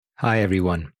Hi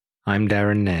everyone, I'm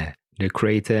Darren Nair, the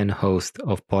creator and host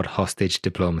of Pod Hostage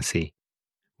Diplomacy.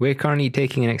 We're currently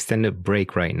taking an extended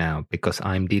break right now because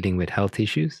I'm dealing with health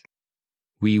issues.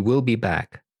 We will be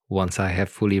back once I have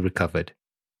fully recovered.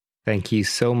 Thank you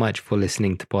so much for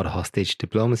listening to Pod Hostage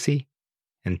Diplomacy,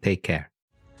 and take care.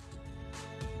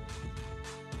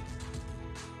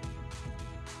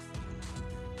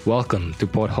 Welcome to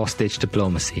Pod Hostage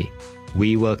Diplomacy.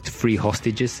 We work to free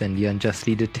hostages and the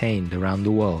unjustly detained around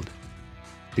the world.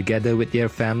 Together with their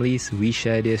families, we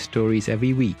share their stories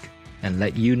every week and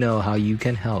let you know how you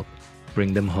can help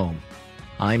bring them home.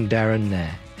 I'm Darren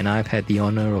Nair, and I've had the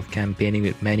honor of campaigning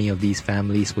with many of these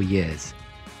families for years.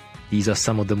 These are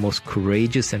some of the most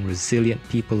courageous and resilient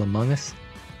people among us,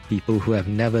 people who have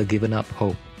never given up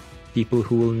hope, people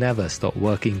who will never stop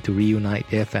working to reunite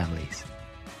their families.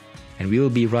 And we will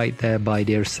be right there by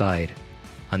their side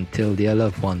until their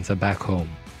loved ones are back home.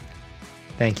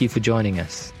 Thank you for joining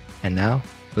us. And now,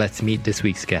 let's meet this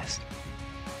week's guest.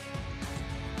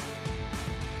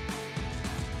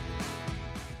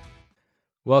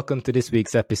 Welcome to this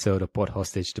week's episode of Pod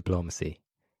Hostage Diplomacy.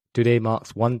 Today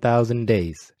marks 1,000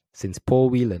 days since Paul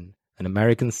Whelan, an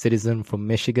American citizen from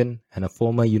Michigan and a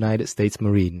former United States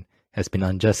Marine, has been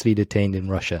unjustly detained in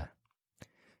Russia.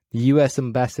 The U.S.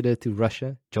 Ambassador to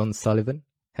Russia, John Sullivan,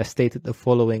 has stated the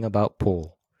following about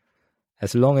Paul.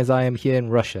 As long as I am here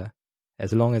in Russia,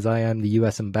 as long as I am the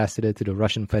U.S. Ambassador to the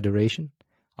Russian Federation,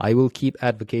 I will keep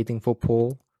advocating for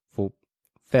Paul, for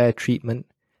fair treatment,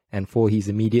 and for his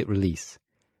immediate release.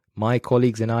 My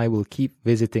colleagues and I will keep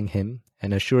visiting him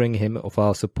and assuring him of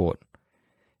our support.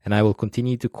 And I will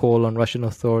continue to call on Russian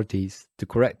authorities to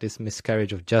correct this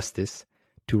miscarriage of justice,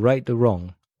 to right the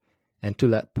wrong, and to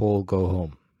let Paul go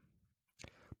home.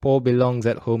 Paul belongs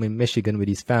at home in Michigan with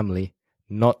his family,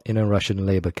 not in a Russian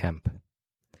labor camp.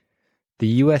 The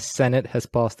U.S. Senate has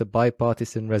passed a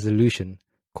bipartisan resolution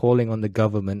calling on the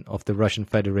government of the Russian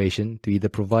Federation to either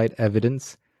provide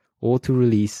evidence or to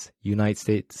release United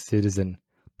States citizen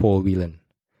Paul Whelan.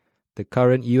 The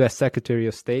current U.S. Secretary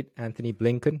of State, Antony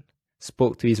Blinken,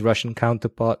 spoke to his Russian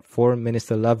counterpart, Foreign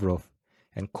Minister Lavrov,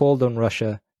 and called on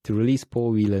Russia to release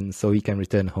Paul Whelan so he can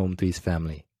return home to his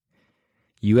family.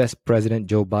 U.S. President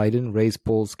Joe Biden raised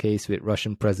Paul's case with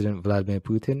Russian President Vladimir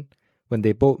Putin when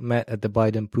they both met at the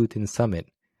Biden-Putin summit,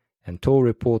 and told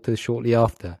reporters shortly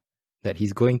after that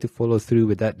he's going to follow through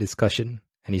with that discussion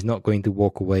and he's not going to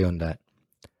walk away on that.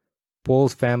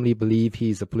 Paul's family believe he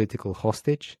is a political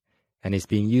hostage and is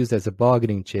being used as a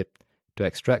bargaining chip to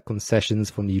extract concessions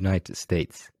from the United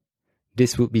States.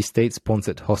 This would be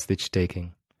state-sponsored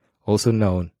hostage-taking, also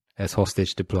known as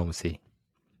hostage diplomacy.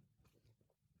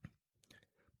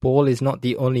 Paul is not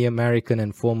the only American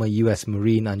and former U.S.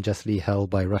 Marine unjustly held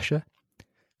by Russia.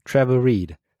 Trevor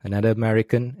Reed, another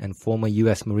American and former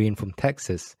U.S. Marine from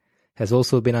Texas, has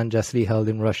also been unjustly held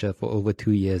in Russia for over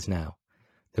 2 years now.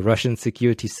 The Russian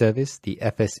Security Service, the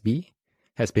FSB,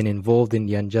 has been involved in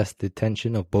the unjust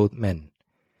detention of both men.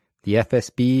 The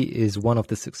FSB is one of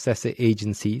the successor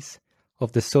agencies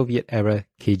of the Soviet-era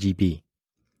KGB.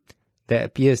 There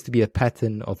appears to be a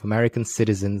pattern of American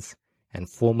citizens and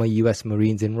former U.S.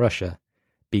 Marines in Russia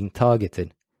being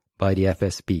targeted by the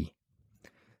FSB.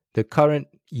 The current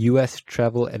U.S.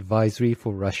 travel advisory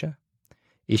for Russia,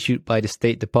 issued by the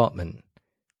State Department,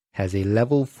 has a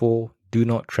level 4 do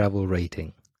not travel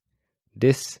rating.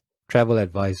 This travel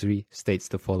advisory states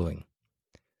the following.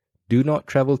 Do not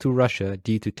travel to Russia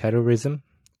due to terrorism,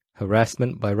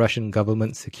 harassment by Russian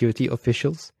government security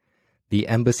officials, the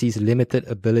embassy's limited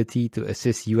ability to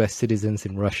assist U.S. citizens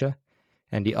in Russia,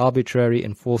 and the arbitrary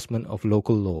enforcement of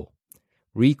local law.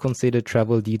 Reconsider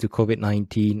travel due to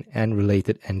COVID-19 and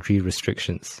related entry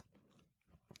restrictions.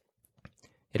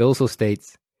 It also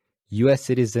states, U.S.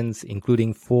 citizens,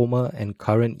 including former and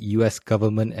current U.S.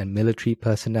 government and military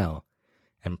personnel,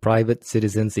 and private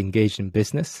citizens engaged in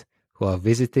business who are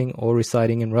visiting or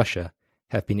residing in Russia,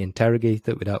 have been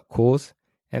interrogated without cause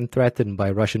and threatened by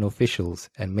Russian officials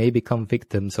and may become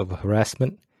victims of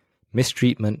harassment,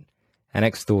 mistreatment, and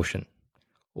extortion.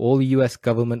 All U.S.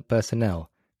 government personnel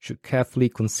should carefully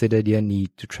consider their need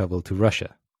to travel to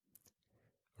Russia.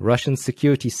 Russian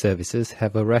security services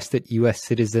have arrested U.S.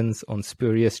 citizens on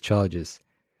spurious charges,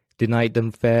 denied them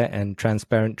fair and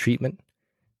transparent treatment,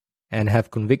 and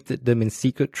have convicted them in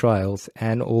secret trials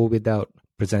and or without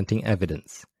presenting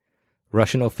evidence.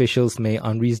 Russian officials may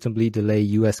unreasonably delay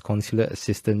U.S. consular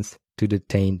assistance to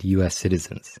detained U.S.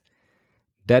 citizens.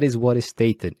 That is what is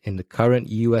stated in the current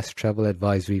U.S. travel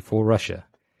advisory for Russia,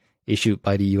 issued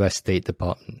by the U.S. State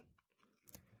Department.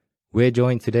 We're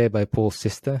joined today by Paul's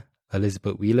sister,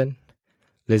 Elizabeth Whelan.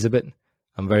 Elizabeth,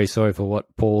 I'm very sorry for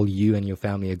what, Paul, you and your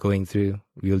family are going through.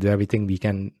 We'll do everything we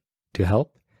can to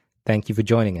help. Thank you for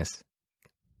joining us.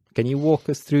 Can you walk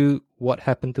us through what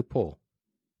happened to Paul?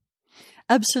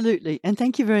 Absolutely. And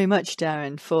thank you very much,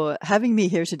 Darren, for having me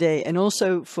here today and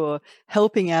also for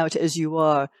helping out as you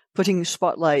are, putting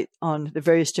spotlight on the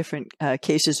various different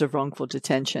cases of wrongful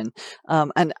detention.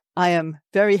 And I am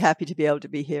very happy to be able to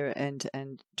be here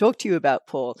and talk to you about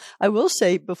Paul. I will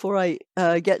say before I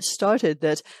get started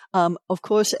that, of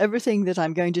course, everything that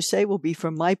I'm going to say will be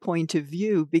from my point of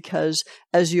view, because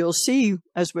as you'll see,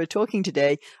 as we're talking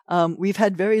today, we've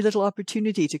had very little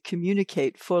opportunity to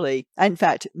communicate fully. In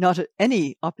fact, not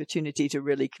any opportunity to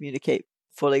really communicate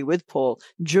fully with Paul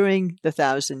during the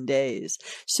 1,000 days.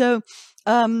 So,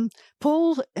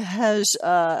 Paul has,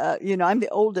 I'm the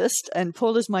oldest and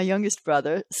Paul is my youngest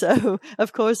brother. So,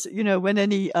 of course, when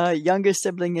any younger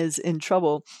sibling is in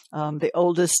trouble, the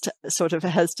oldest sort of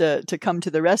has to come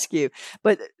to the rescue.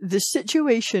 But the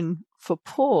situation for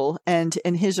Paul and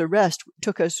his arrest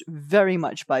took us very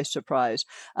much by surprise.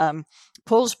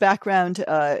 Paul's background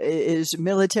is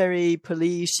military,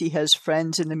 police. He has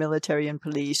friends in the military and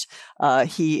police.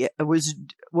 He was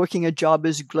working a job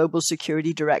as global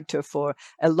security director for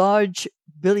a large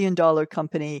billion-dollar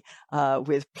company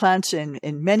with plants in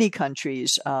many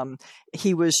countries.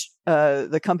 He was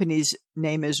the company's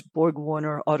name is Borg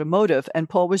Warner Automotive, and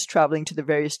Paul was traveling to the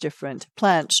various different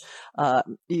plants.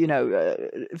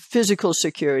 Physical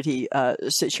security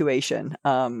situation,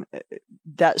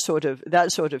 that sort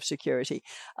of security,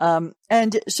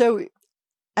 and so.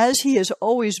 As he has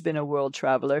always been a world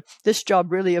traveler, this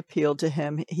job really appealed to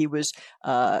him. He was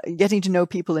getting to know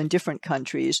people in different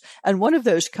countries. And one of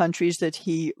those countries that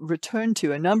he returned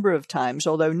to a number of times,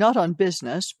 although not on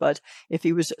business, but if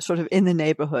he was sort of in the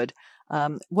neighborhood,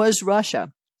 was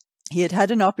Russia. He had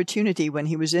had an opportunity when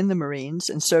he was in the Marines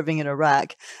and serving in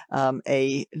Iraq.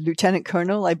 A lieutenant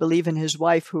colonel, I believe, and his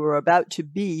wife, who were about to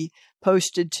be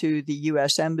posted to the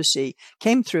U.S. Embassy,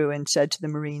 came through and said to the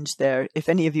Marines there, if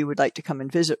any of you would like to come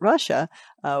and visit Russia,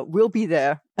 we'll be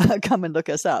there. Come and look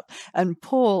us up. And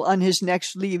Paul, on his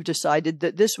next leave, decided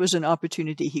that this was an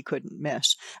opportunity he couldn't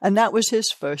miss. And that was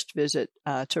his first visit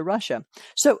to Russia.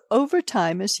 So over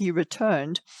time, as he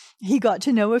returned, he got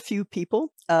to know a few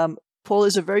people. Paul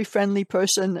is a very friendly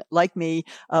person like me.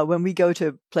 When we go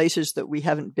to places that we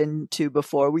haven't been to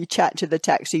before, we chat to the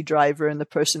taxi driver and the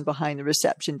person behind the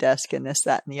reception desk and this,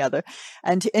 that, and the other.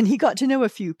 And he got to know a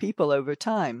few people over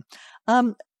time.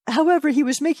 However, he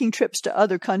was making trips to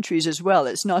other countries as well.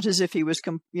 It's not as if he was,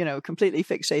 completely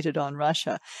fixated on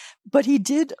Russia. But he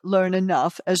did learn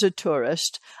enough as a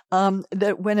tourist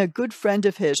that when a good friend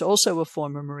of his, also a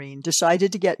former Marine,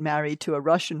 decided to get married to a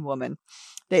Russian woman,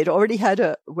 they had already had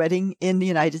a wedding in the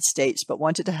United States, but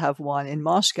wanted to have one in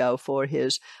Moscow for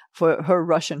her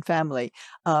Russian family.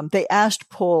 They asked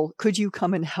Paul, could you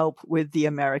come and help with the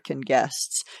American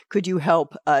guests? Could you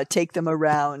help take them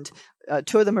around,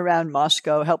 tour them around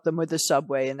Moscow, help them with the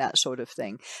subway and that sort of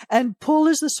thing? And Paul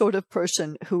is the sort of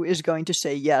person who is going to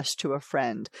say yes to a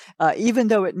friend, even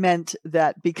though it meant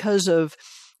that because of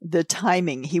the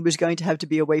timing, he was going to have to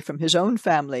be away from his own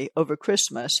family over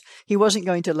Christmas. He wasn't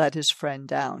going to let his friend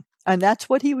down. And that's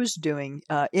what he was doing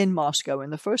in Moscow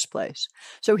in the first place.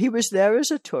 So he was there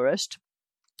as a tourist.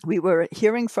 We were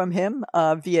hearing from him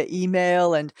via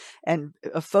email and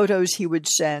photos he would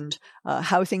send,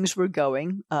 how things were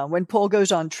going. When Paul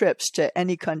goes on trips to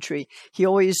any country, he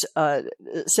always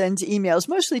sends emails,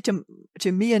 mostly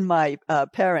to me and my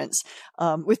parents,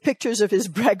 with pictures of his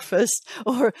breakfast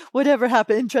or whatever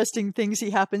interesting things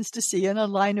he happens to see, and a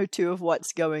line or two of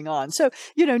what's going on. So,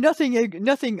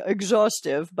 nothing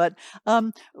exhaustive, but,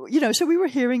 so we were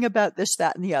hearing about this,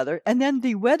 that, and the other. And then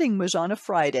the wedding was on a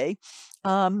Friday.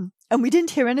 And we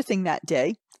didn't hear anything that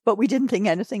day, but we didn't think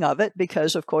anything of it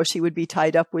because, of course, he would be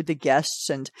tied up with the guests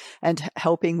and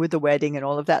helping with the wedding and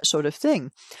all of that sort of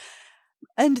thing.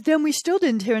 And then we still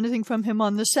didn't hear anything from him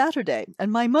on the Saturday.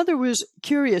 And my mother was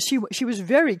curious. She was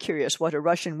very curious what a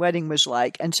Russian wedding was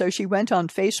like. And so she went on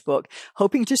Facebook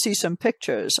hoping to see some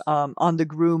pictures on the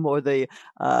groom or the,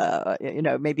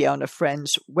 maybe on a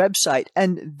friend's website.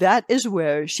 And that is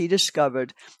where she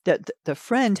discovered that the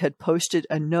friend had posted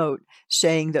a note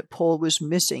saying that Paul was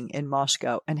missing in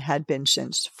Moscow and had been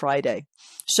since Friday.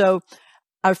 So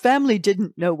our family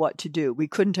didn't know what to do. We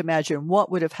couldn't imagine what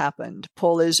would have happened.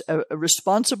 Paul is a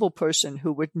responsible person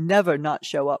who would never not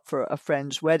show up for a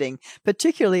friend's wedding,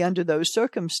 particularly under those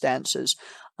circumstances.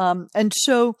 And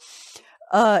so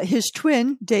his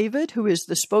twin, David, who is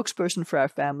the spokesperson for our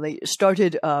family,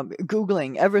 started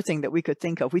Googling everything that we could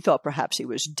think of. We thought perhaps he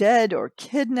was dead or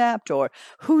kidnapped or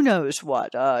who knows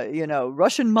what,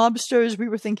 Russian mobsters. We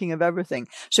were thinking of everything.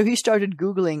 So he started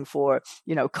Googling for,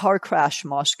 car crash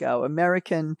Moscow,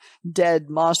 American dead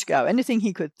Moscow, anything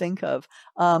he could think of.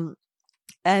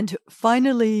 And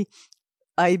finally,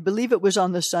 I believe it was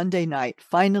on the Sunday night,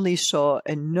 finally saw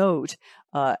a note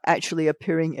actually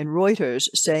appearing in Reuters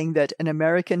saying that an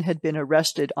American had been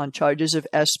arrested on charges of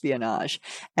espionage.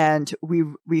 And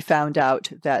we found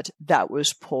out that that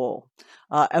was Paul.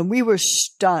 And we were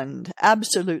stunned,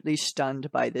 absolutely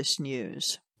stunned by this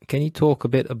news. Can you talk a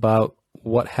bit about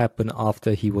what happened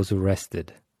after he was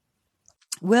arrested?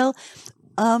 Well,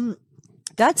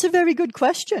 that's a very good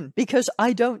question because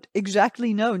I don't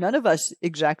exactly know. None of us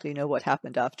exactly know what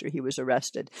happened after he was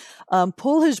arrested.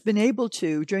 Paul has been able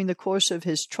to, during the course of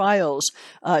his trials,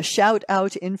 shout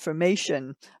out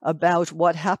information about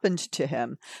what happened to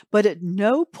him. But at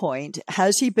no point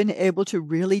has he been able to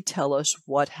really tell us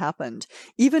what happened.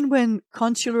 Even when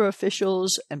consular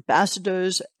officials,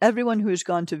 ambassadors, everyone who's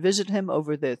gone to visit him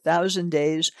over the 1,000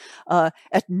 days,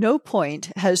 at no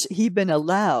point has he been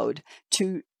allowed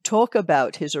to talk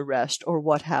about his arrest or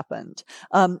what happened.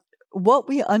 What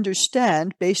we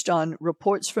understand, based on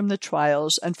reports from the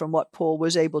trials and from what Paul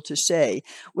was able to say,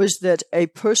 was that a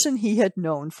person he had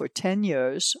known for 10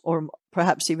 years, or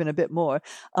perhaps even a bit more,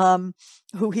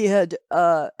 who he had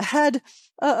had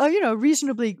a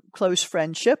reasonably close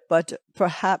friendship, but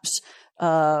perhaps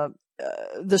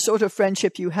the sort of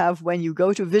friendship you have when you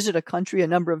go to visit a country a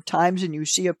number of times and you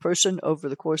see a person over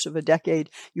the course of a decade,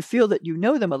 you feel that you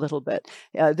know them a little bit.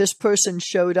 This person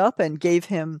showed up and gave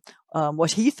him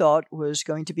what he thought was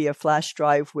going to be a flash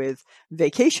drive with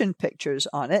vacation pictures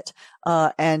on it.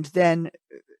 And then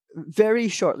very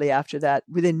shortly after that,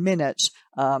 within minutes,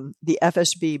 the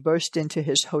FSB burst into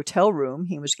his hotel room.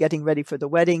 He was getting ready for the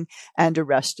wedding and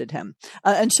arrested him.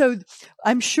 And so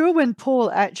I'm sure when Paul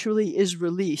actually is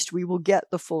released, we will get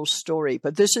the full story.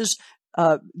 But this is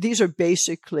these are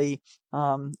basically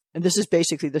this is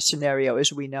basically the scenario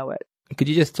as we know it. Could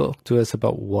you just talk to us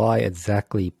about why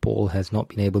exactly Paul has not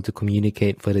been able to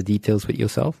communicate further details with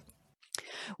yourself?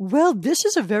 Well, this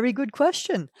is a very good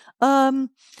question.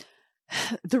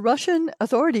 The Russian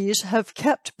authorities have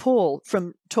kept Paul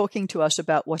from talking to us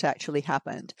about what actually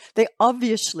happened. They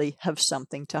obviously have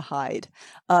something to hide.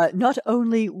 Not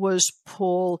only has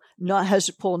Paul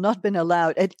not been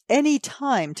allowed at any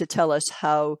time to tell us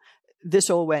how this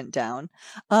all went down,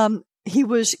 he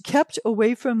was kept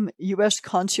away from U.S.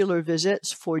 consular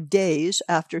visits for days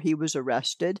after he was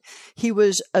arrested. He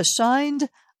was assigned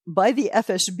by the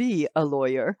FSB a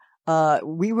lawyer.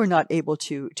 We were not able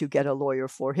to get a lawyer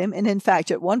for him. And in fact,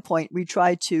 at one point, we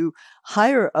tried to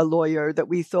hire a lawyer that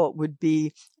we thought would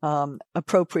be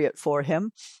appropriate for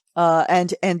him. And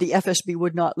the FSB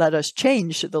would not let us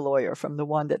change the lawyer from the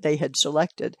one that they had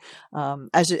selected.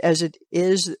 As it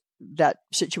is, that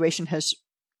situation has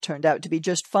turned out to be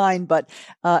just fine. But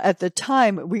at the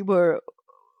time,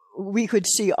 we could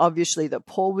see, obviously, that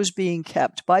Paul was being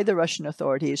kept by the Russian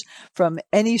authorities from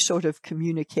any sort of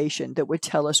communication that would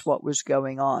tell us what was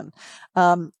going on.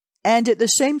 And at the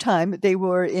same time, they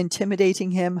were intimidating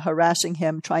him, harassing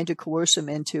him, trying to coerce him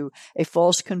into a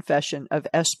false confession of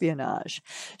espionage.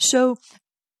 So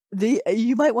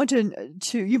you might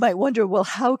wonder, well,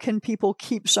 how can people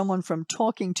keep someone from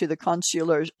talking to the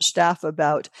consular staff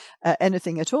about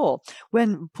anything at all?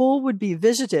 When Paul would be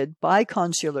visited by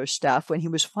consular staff, when he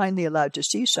was finally allowed to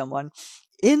see someone,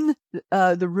 in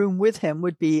the room with him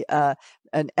would be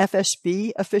an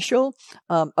FSB official,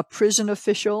 a prison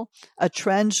official, a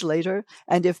translator,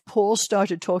 and if Paul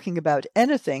started talking about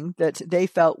anything that they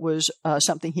felt was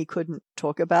something he couldn't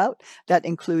talk about, that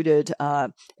included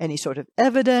any sort of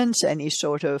evidence, any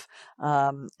sort of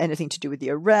anything to do with the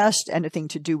arrest, anything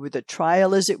to do with the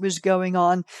trial as it was going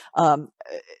on,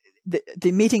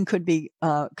 the meeting could be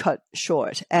cut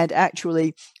short. And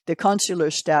actually, the consular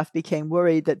staff became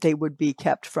worried that they would be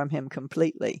kept from him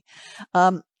completely.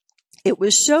 It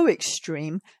was so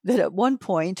extreme that at one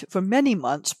point, for many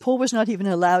months, Paul was not even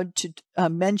allowed to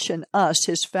mention us,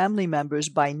 his family members,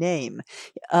 by name.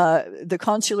 The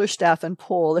consular staff and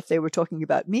Paul, if they were talking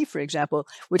about me, for example,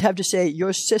 would have to say,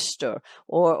 your sister,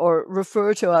 or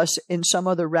refer to us in some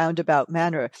other roundabout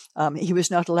manner. He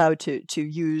was not allowed to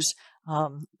use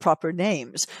proper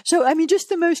names. So, I mean, just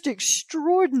the most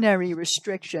extraordinary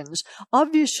restrictions,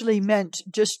 obviously meant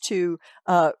just to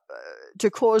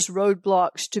cause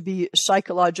roadblocks, to be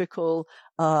psychological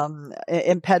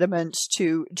impediments,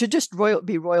 to just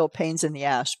be royal pains in the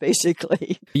ass,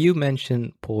 basically. You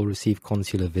mentioned Paul received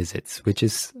consular visits, which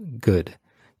is good.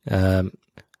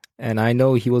 And I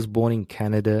know he was born in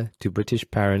Canada to British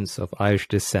parents of Irish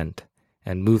descent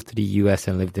and moved to the US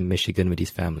and lived in Michigan with his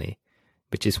family,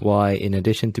 which is why, in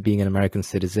addition to being an American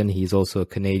citizen, he's also a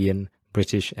Canadian,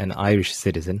 British, and Irish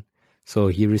citizen. So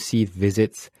he received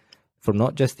visits from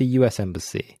not just the US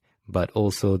Embassy, but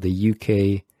also the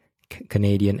UK,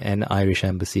 Canadian, and Irish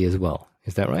Embassy as well.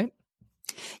 Is that right?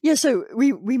 Yeah, so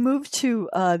we moved to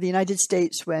the United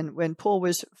States when Paul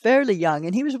was fairly young,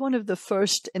 and he was one of the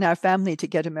first in our family to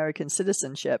get American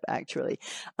citizenship, actually.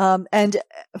 And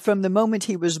from the moment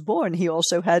he was born, he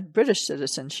also had British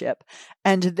citizenship.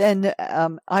 And then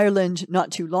Ireland,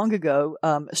 not too long ago,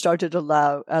 started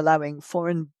allowing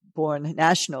foreign-born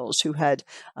nationals who had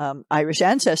Irish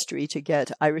ancestry to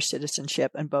get Irish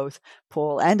citizenship, and both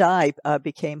Paul and I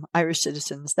became Irish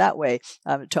citizens that way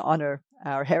to honor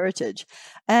our heritage.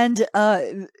 And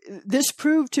this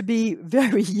proved to be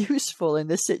very useful in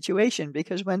this situation,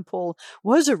 because when Paul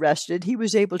was arrested, he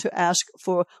was able to ask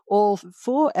for all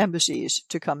 4 embassies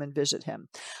to come and visit him.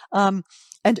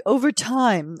 And over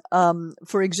time,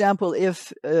 for example,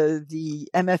 if the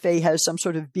MFA has some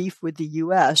sort of beef with the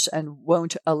U.S. and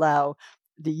won't allow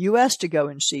the U.S. to go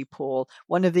and see Paul,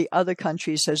 one of the other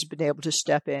countries has been able to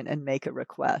step in and make a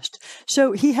request.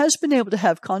 So he has been able to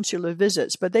have consular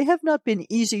visits, but they have not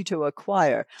been easy to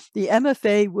acquire. The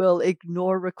MFA will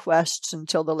ignore requests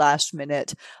until the last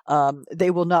minute. They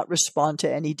will not respond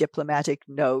to any diplomatic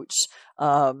notes.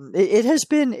 It has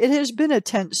been a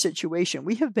tense situation.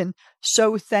 We have been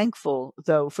so thankful,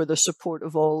 though, for the support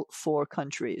of all 4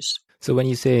 countries. So when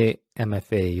you say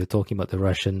MFA, you're talking about the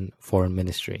Russian Foreign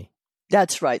Ministry.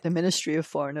 That's right, the Ministry of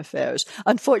Foreign Affairs.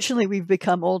 Unfortunately, we've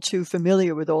become all too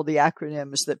familiar with all the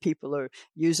acronyms that people are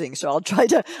using. So I'll try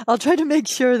to make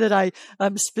sure that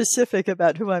I'm specific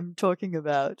about who I'm talking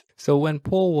about. So when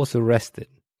Paul was arrested,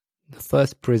 the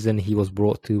first prison he was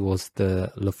brought to was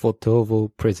the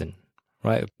Lefortovo prison,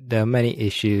 right? There are many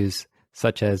issues,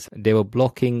 such as they were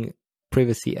blocking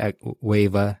Privacy Act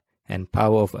waiver and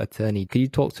power of attorney. Could you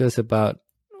talk to us about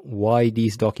why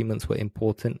these documents were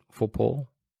important for Paul?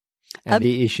 And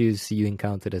the issues you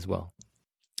encountered as well.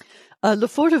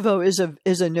 Lefortovo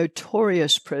is a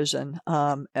notorious prison,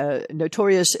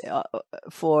 notorious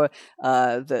for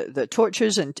the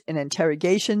tortures and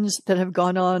interrogations that have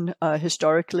gone on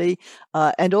historically,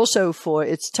 and also for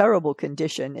its terrible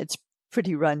condition. It's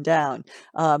pretty run down.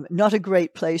 Not a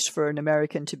great place for an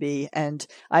American to be. And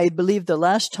I believe the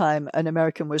last time an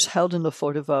American was held in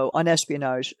Lefortovo on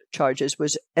espionage charges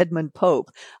was Edmund Pope,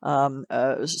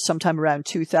 sometime around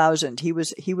 2000. He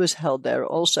was held there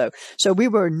also. So we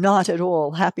were not at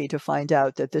all happy to find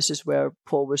out that this is where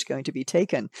Paul was going to be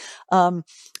taken.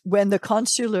 When the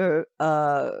consular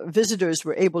visitors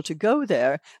were able to go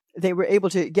there, they were able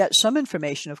to get some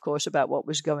information, of course, about what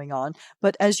was going on.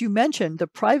 But as you mentioned, the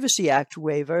Privacy Act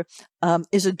waiver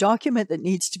is a document that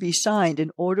needs to be signed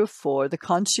in order for the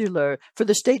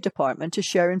State Department to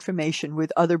share information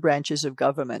with other branches of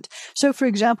government. So, for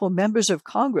example, members of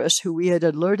Congress who we had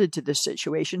alerted to this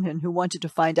situation and who wanted to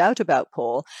find out about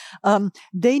Paul,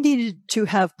 they needed to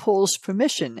have Paul's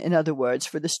permission, in other words,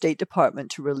 for the State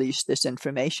Department to release this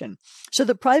information. So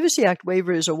the Privacy Act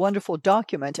waiver is a wonderful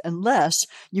document unless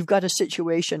you've got a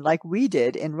situation like we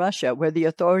did in Russia, where the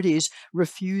authorities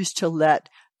refused to let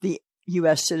the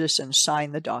U.S. citizens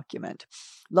sign the document.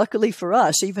 Luckily for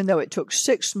us, even though it took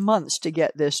 6 months to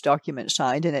get this document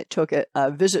signed, and it took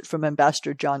a visit from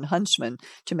Ambassador John Huntsman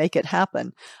to make it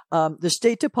happen, the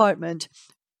State Department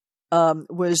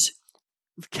was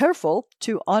careful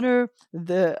to honor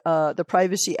the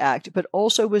Privacy Act, but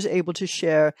also was able to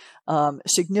share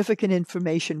significant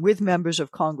information with members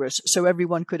of Congress so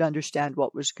everyone could understand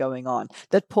what was going on.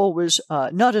 That Paul was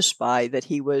not a spy, that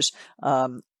he was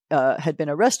had been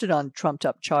arrested on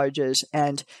trumped-up charges,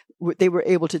 and they were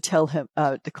able to tell him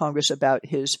the Congress about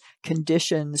his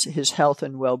conditions, his health,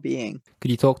 and well-being.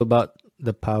 Could you talk about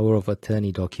the power of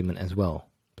attorney document as well,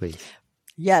 please?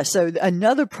 Yeah, so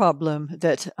another problem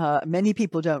that many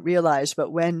people don't realize,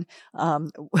 but when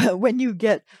you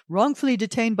get wrongfully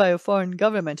detained by a foreign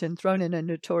government and thrown in a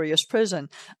notorious prison,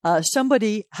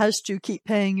 somebody has to keep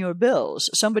paying your bills.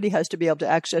 Somebody has to be able to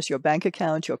access your bank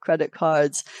account, your credit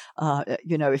cards.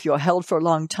 If you're held for a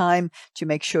long time, to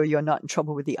make sure you're not in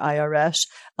trouble with the IRS.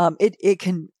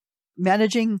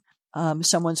 Managing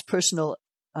someone's personal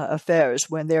affairs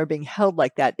when they're being held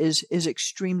like that is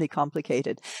extremely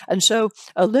complicated. And so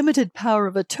a limited power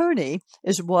of attorney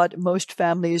is what most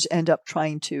families end up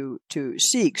trying to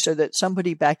seek so that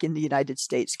somebody back in the United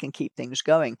States can keep things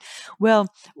going. Well,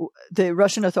 the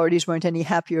Russian authorities weren't any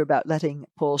happier about letting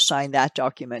Paul sign that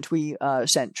document. We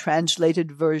sent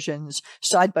translated versions,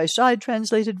 side-by-side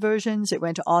translated versions. It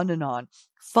went on and on.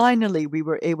 Finally, we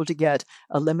were able to get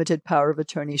a limited power of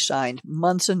attorney signed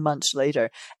months and months later,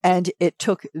 and it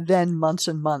took then months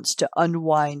and months to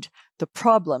unwind the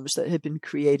problems that had been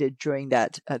created during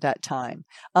that time.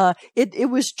 It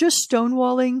was just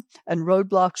stonewalling and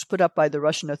roadblocks put up by the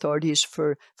Russian authorities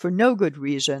for no good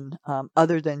reason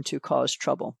other than to cause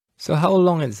trouble. So how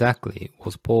long exactly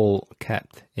was Paul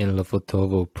kept in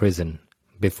Lefortovo prison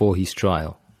before his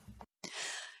trial?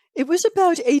 It was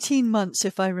about 18 months,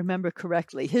 if I remember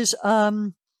correctly.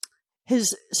 So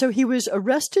he was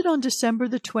arrested on December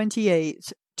the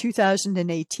 28th,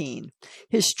 2018.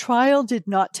 His trial did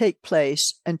not take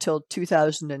place until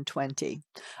 2020.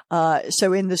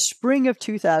 So in the spring of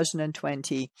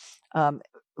 2020,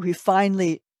 we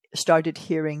finally started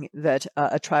hearing that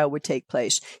a trial would take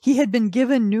place. He had been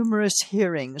given numerous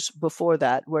hearings before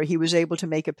that where he was able to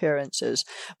make appearances,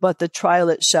 but the trial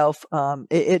itself,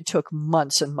 it took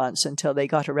months and months until they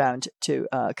got around to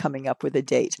coming up with a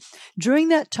date. During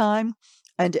that time,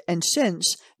 and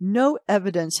since, no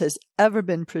evidence has ever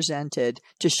been presented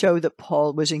to show that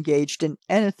Paul was engaged in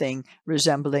anything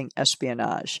resembling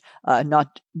espionage.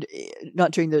 Not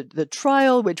during the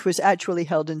trial, which was actually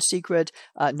held in secret,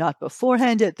 not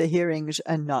beforehand at the hearings,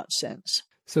 and not since.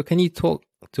 So can you talk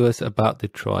to us about the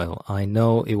trial? I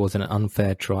know it was an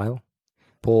unfair trial.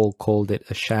 Paul called it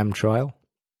a sham trial.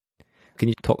 Can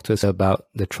you talk to us about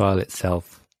the trial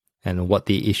itself and what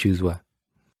the issues were?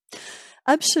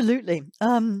 Absolutely.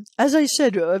 As I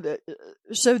said,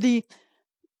 so the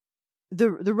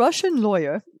Russian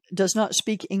lawyer does not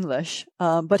speak English,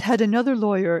 but had another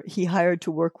lawyer he hired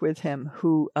to work with him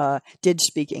who did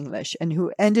speak English and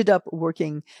who ended up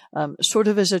working sort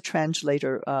of as a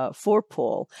translator for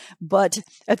Paul. But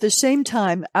at the same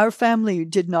time, our family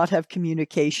did not have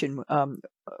communication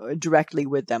directly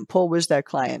with them. Paul was their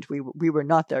client. We were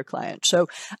not their client. So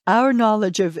our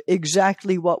knowledge of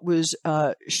exactly what was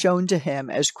shown to him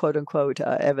as quote unquote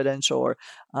evidence or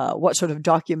what sort of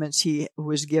documents he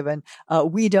was given,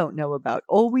 we don't know about.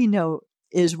 All we know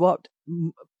is what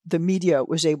the media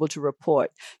was able to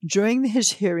report. During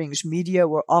his hearings, media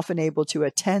were often able to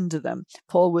attend to them.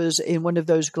 Paul was in one of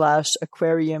those glass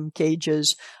aquarium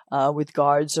cages with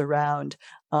guards around.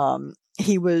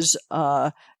 He was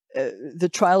the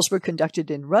trials were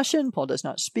conducted in Russian. Paul does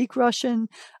not speak Russian.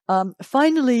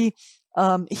 Finally,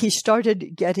 he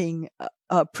started getting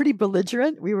pretty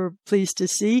belligerent. We were pleased to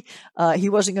see he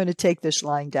wasn't going to take this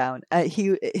lying down.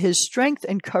 His strength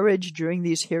and courage during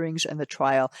these hearings and the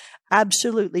trial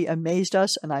absolutely amazed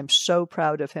us, and I'm so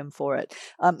proud of him for it.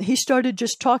 He started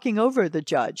just talking over the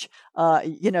judge,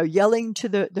 yelling to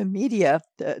the media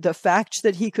the facts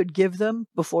that he could give them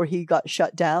before he got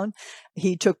shut down.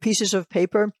 He took pieces of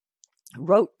paper,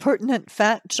 wrote pertinent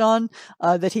facts on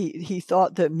that he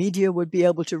thought the media would be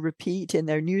able to repeat in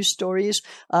their news stories,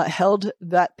 held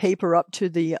that paper up to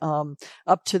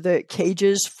the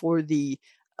cages for the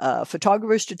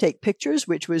photographers to take pictures,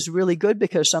 which was really good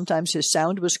because sometimes his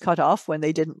sound was cut off when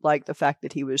they didn't like the fact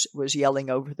that he was yelling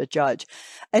over the judge.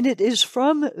 And it is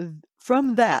from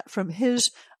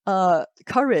his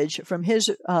courage, from his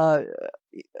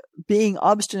being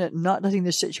obstinate and not letting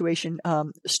the situation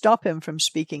stop him from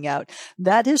speaking out.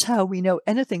 That is how we know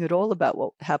anything at all about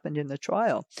what happened in the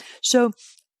trial. So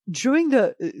during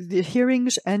the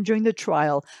hearings and during the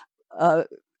trial,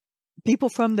 people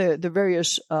from the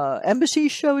various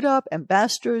embassies showed up,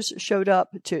 ambassadors showed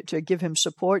up to give him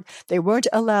support. They weren't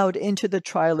allowed into the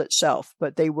trial itself,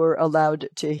 but they were allowed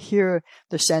to hear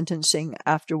the sentencing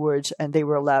afterwards, and they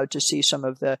were allowed to see some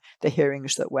of the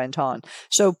hearings that went on.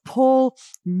 So Paul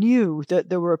knew that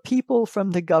there were people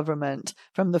from the government,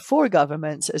 from the four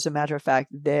governments, as a matter of fact,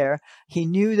 there. He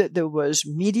knew that there was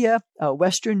media,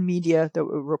 Western media, that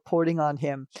were reporting on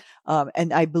him,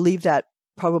 and I believe that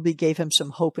probably gave him some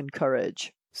hope and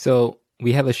courage. So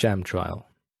we have a sham trial.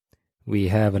 We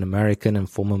have an American and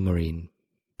former Marine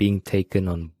being taken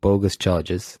on bogus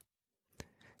charges,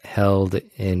 held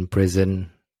in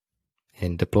prison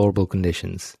in deplorable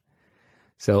conditions.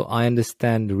 So I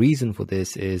understand the reason for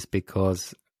this is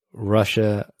because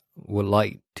Russia would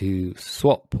like to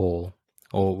swap Paul,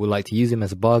 or would like to use him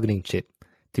as a bargaining chip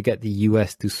to get the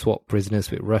US to swap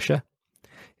prisoners with Russia.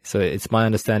 So it's my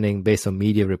understanding, based on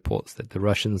media reports, that the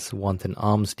Russians want an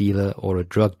arms dealer or a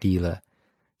drug dealer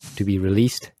to be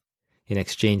released in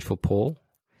exchange for Paul.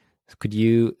 Could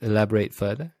you elaborate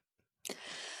further?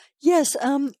 Yes.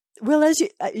 Well, as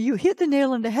you hit the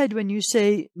nail on the head when you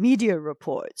say media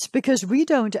reports, because we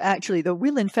don't actually, the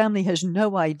Whelan family has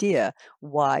no idea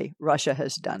why Russia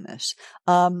has done this.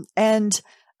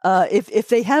 If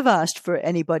they have asked for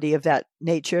anybody of that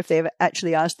nature, if they've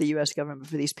actually asked the U.S. government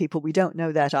for these people, we don't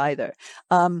know that either.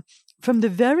 From the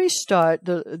very start,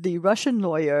 the Russian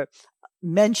lawyer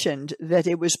mentioned that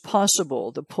it was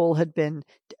possible that Paul had been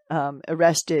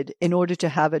arrested in order to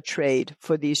have a trade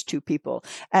for these two people.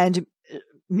 And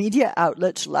media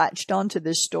outlets latched onto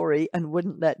this story and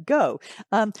wouldn't let go.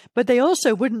 But they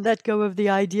also wouldn't let go of the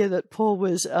idea that Paul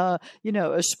was, a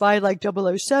spy like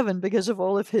 007 because of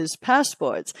all of his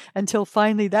passports until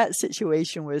finally that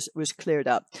situation was cleared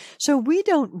up. So we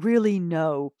don't really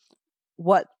know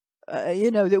what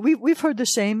that we've heard the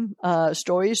same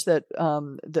stories that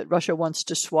Russia wants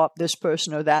to swap this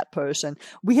person or that person.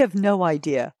 We have no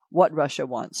idea what Russia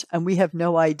wants, and we have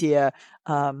no idea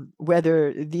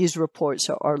whether these reports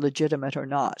are legitimate or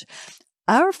not.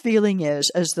 Our feeling is,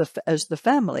 as the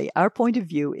family, our point of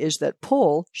view is that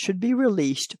Paul should be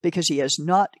released because he has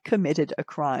not committed a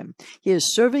crime. He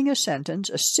is serving a sentence,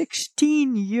 a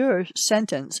 16-year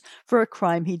sentence for a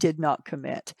crime he did not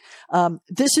commit.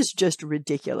 This is just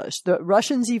ridiculous. The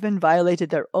Russians even violated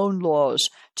their own laws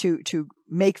to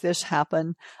make this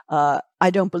happen. I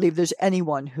don't believe there's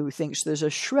anyone who thinks there's a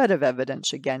shred of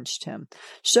evidence against him.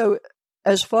 So,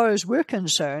 as far as we're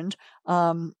concerned,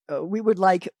 we would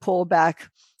like Paul back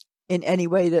in any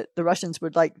way that the Russians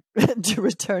would like to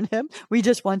return him. We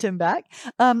just want him back.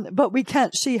 But we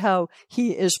can't see how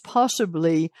he is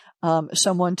possibly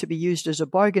someone to be used as a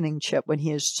bargaining chip when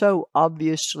he is so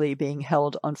obviously being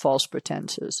held on false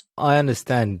pretenses. I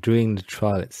understand during the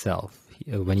trial itself,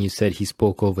 when you said he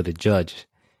spoke over the judge,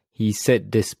 he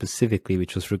said this specifically,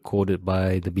 which was recorded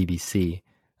by the BBC.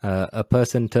 A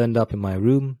person turned up in my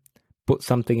room, put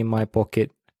something in my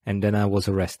pocket, and then I was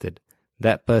arrested.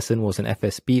 That person was an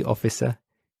FSB officer.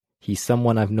 He's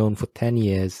someone I've known for 10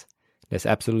 years. There's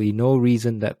absolutely no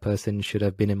reason that person should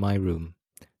have been in my room.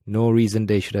 No reason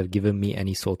they should have given me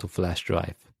any sort of flash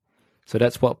drive. So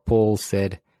that's what Paul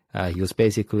said. He was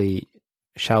basically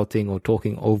shouting or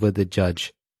talking over the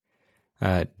judge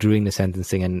during the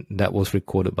sentencing, and that was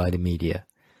recorded by the media.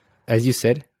 As you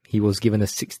said, he was given a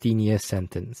 16-year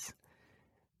sentence.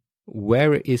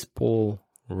 Where is Paul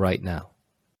right now?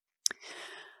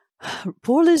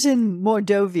 Paul is in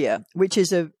Mordovia, which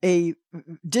is a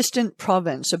distant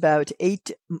province about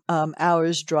 8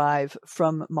 hours drive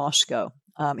from Moscow.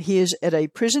 He is at a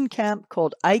prison camp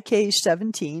called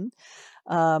IK-17.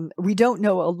 We don't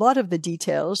know a lot of the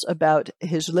details about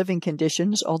his living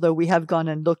conditions, although we have gone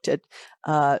and looked at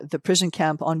the prison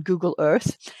camp on Google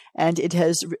Earth, and it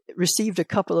has received a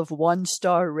couple of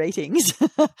 1-star ratings.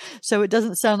 So it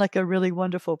doesn't sound like a really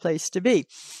wonderful place to be.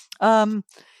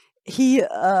 He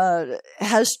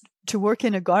has to work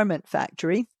in a garment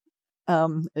factory,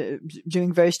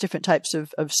 doing various different types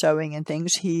of sewing and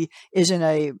things. He is in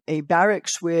a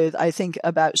barracks with, I think,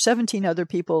 about 17 other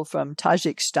people from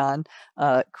Tajikistan,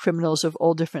 criminals of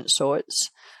all different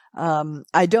sorts.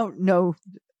 I don't know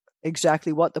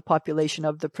exactly what the population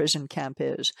of the prison camp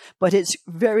is, but it's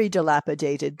very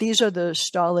dilapidated. These are the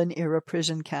Stalin-era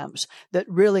prison camps that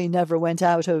really never went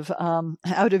out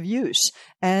of use,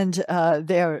 and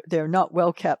they're not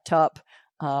well kept up.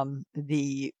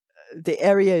 The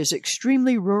area is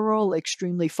extremely rural,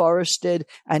 extremely forested,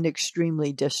 and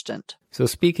extremely distant. So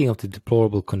speaking of the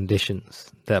deplorable conditions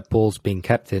that Paul's being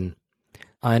kept in,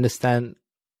 I understand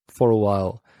for a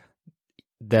while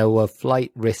there were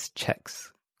flight risk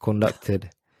checks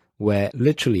conducted where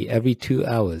literally every 2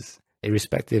 hours,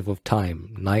 irrespective of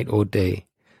time, night or day,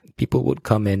 people would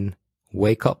come in,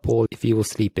 wake up Paul if he was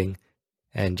sleeping,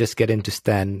 and just get him to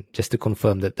stand just to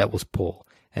confirm that that was Paul.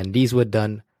 And these were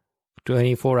done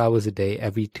 24 hours a day,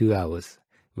 every 2 hours,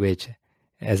 which,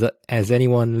 as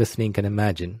anyone listening can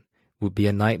imagine, would be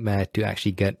a nightmare to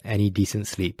actually get any decent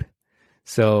sleep.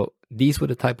 So these were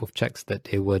the type of checks that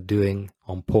they were doing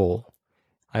on Paul.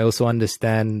 I also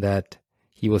understand that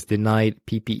he was denied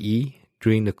PPE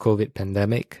during the COVID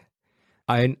pandemic.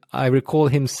 I recall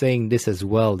him saying this as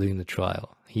well during the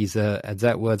trial. His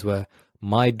exact words were,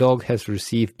 "My dog has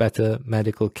received better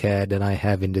medical care than I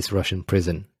have in this Russian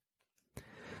prison."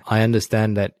 I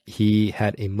understand that he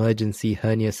had emergency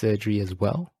hernia surgery as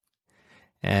well,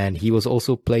 and he was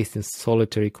also placed in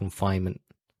solitary confinement.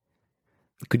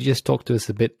 Could you just talk to us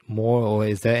a bit more, or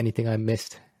is there anything I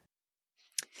missed?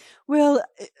 Well,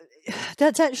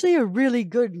 that's actually a really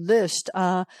good list.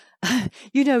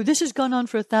 This has gone on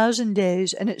for 1,000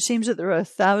 days, and it seems that there are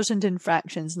 1,000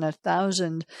 infractions and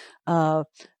 1,000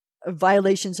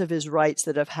 violations of his rights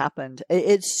that have happened.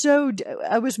 It's so,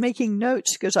 I was making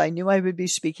notes because I knew I would be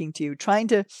speaking to you, trying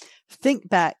to think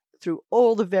back through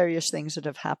all the various things that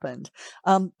have happened.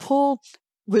 Paul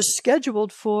was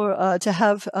scheduled for to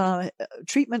have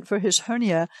treatment for his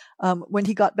hernia when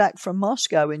he got back from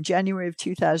Moscow in January of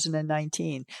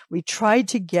 2019. We tried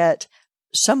to get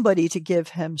somebody to give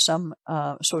him some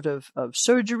sort of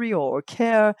surgery or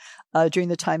care during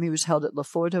the time he was held at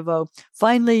Lefortovo.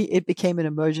 Finally, it became an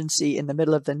emergency. In the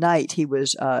middle of the night, he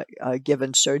was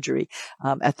given surgery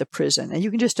at the prison. And you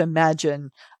can just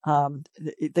imagine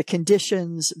the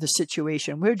conditions, the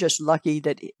situation. We're just lucky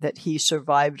that he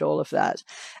survived all of that.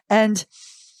 And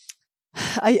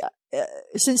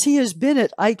since he has been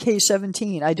at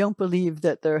IK-17, I don't believe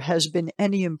that there has been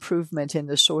any improvement in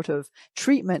the sort of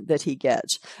treatment that he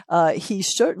gets. He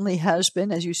certainly has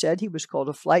been, as you said, he was called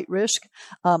a flight risk.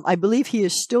 I believe he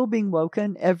is still being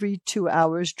woken every 2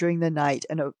 hours during the night,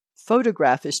 and a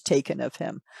photograph is taken of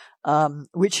him,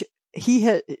 which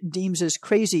he deems as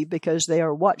crazy because they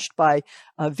are watched by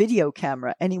a video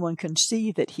camera. Anyone can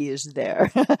see that he is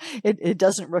there. It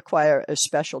doesn't require a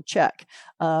special check.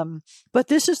 But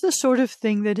this is the sort of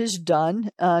thing that is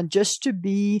done just to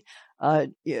be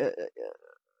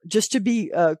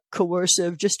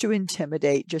coercive, just to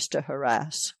intimidate, just to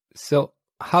harass. So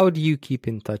how do you keep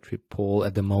in touch with Paul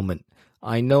at the moment?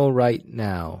 I know right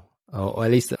now, or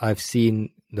at least I've seen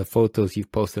the photos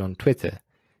you've posted on Twitter,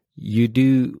 you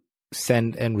do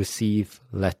send and receive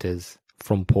letters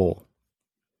from Paul.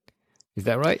 Is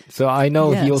that right? So I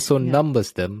know he also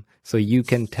numbers them, so you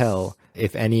can tell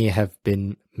if any have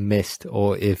been missed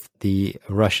or if the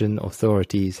Russian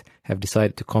authorities have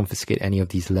decided to confiscate any of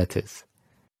these letters.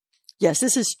 Yes,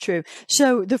 this is true.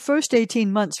 So the first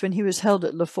 18 months when he was held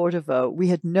at Lefortovo, we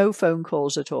had no phone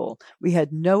calls at all. We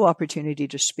had no opportunity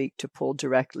to speak to Paul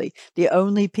directly. The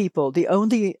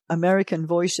only American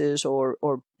voices or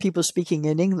people speaking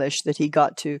in English that he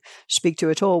got to speak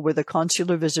to at all were the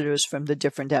consular visitors from the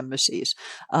different embassies.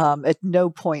 At no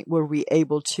point were we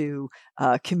able to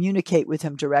communicate with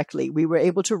him directly. We were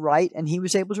able to write, and he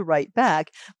was able to write back,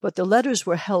 but the letters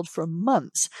were held for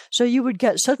months. So you would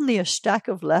get suddenly a stack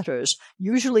of letters,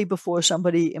 usually before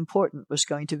somebody important was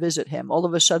going to visit him. All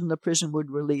of a sudden, the prison would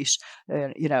release,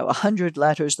 100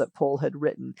 letters that Paul had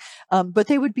written. But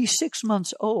they would be 6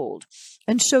 months old.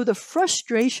 And so the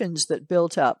frustrations that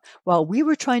built up while we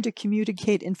were trying to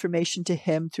communicate information to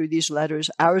him through these letters,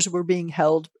 ours were being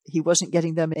held. He wasn't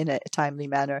getting them in a timely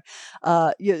manner.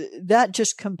 That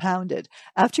just compounded.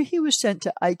 After he was sent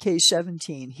to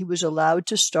IK-17, he was allowed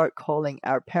to start calling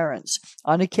our parents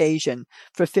on occasion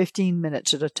for 15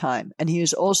 minutes at a time. And he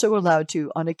is also allowed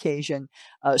to, on occasion,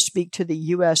 speak to the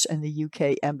US and the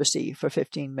UK embassy for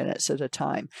 15 minutes at a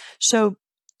time. So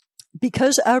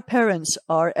because our parents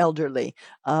are elderly,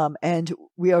 and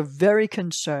we are very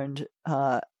concerned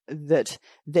that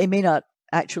they may not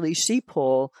actually see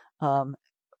Paul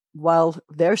while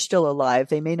they're still alive,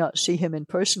 they may not see him in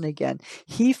person again.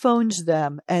 He phones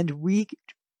them, and we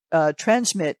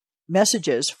transmit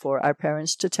messages for our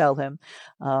parents to tell him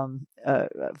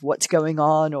what's going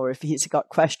on, or if he's got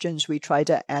questions, we try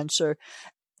to answer.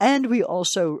 And we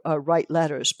also write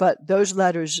letters. But those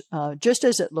letters, just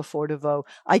as at Lefortovo,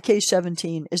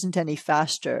 IK-17 isn't any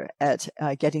faster at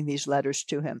getting these letters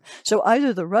to him. So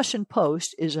either the Russian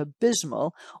post is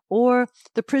abysmal, or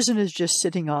the prison is just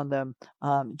sitting on them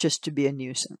just to be a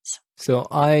nuisance. So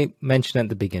I mentioned at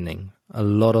the beginning, a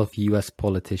lot of U.S.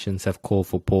 politicians have called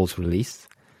for Paul's release.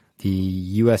 The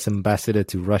U.S. ambassador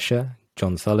to Russia,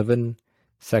 John Sullivan,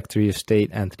 Secretary of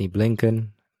State Antony Blinken,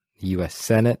 the U.S.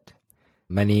 Senate,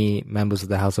 many members of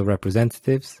the House of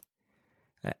Representatives,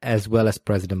 as well as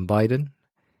President Biden.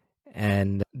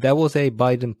 And there was a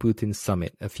Biden-Putin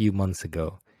summit a few months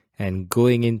ago. And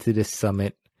going into this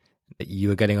summit, you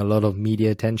were getting a lot of media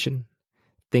attention.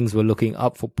 Things were looking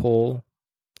up for Paul.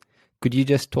 Could you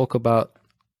just talk about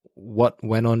what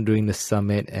went on during the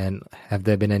summit, and have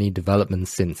there been any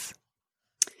developments since?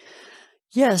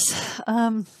 Yes.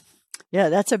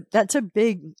 That's a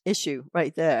big issue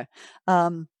right there.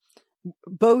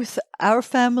 Both our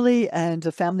family and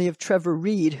the family of Trevor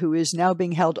Reed, who is now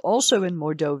being held also in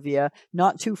Mordovia,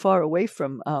 not too far away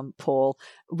from Paul,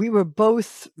 we were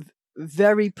both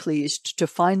very pleased to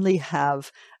finally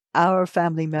have our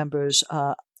family members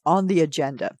on the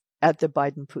agenda at the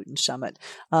Biden-Putin summit.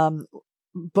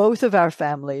 Both of our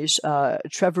families,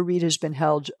 Trevor Reed has been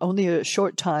held only a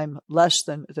short time less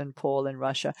than Paul in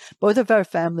Russia. Both of our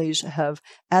families have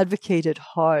advocated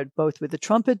hard, both with the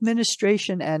Trump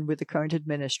administration and with the current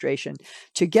administration,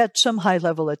 to get some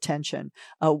high-level attention.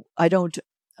 I don't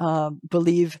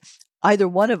believe either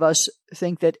one of us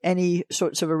think that any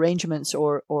sorts of arrangements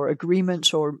or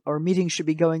agreements or meetings should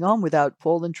be going on without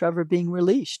Paul and Trevor being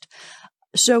released.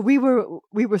 So we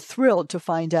were thrilled to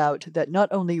find out that not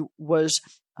only was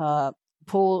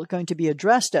Paul going to be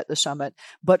addressed at the summit,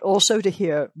 but also to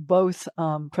hear both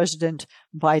President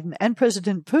Biden and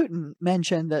President Putin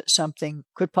mention that something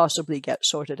could possibly get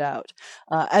sorted out.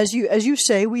 As you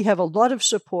say, we have a lot of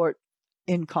support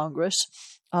in Congress.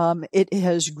 It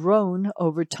has grown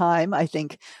over time. I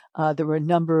think there were a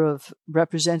number of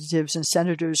representatives and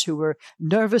senators who were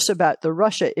nervous about the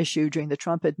Russia issue during the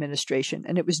Trump administration,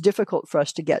 and it was difficult for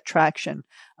us to get traction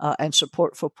and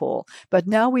support for Paul. But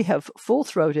now we have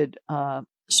full-throated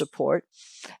support.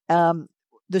 The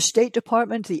State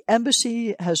Department, the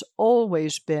embassy has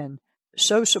always been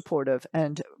so supportive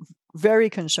and very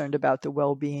concerned about the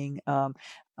well-being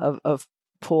of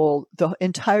Paul the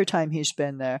entire time he's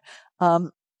been there.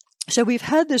 So we've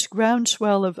had this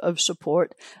groundswell of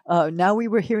support. Now we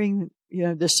were hearing,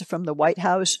 this from the White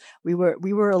House. We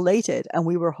were elated, and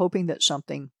we were hoping that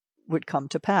something would come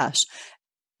to pass.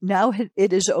 Now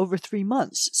it is over 3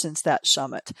 months since that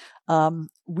summit.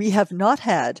 We have not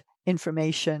had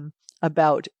information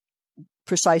about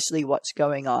precisely what's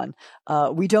going on.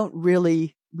 We don't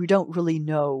really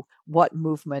know what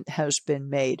movement has been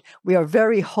made. We are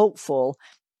very hopeful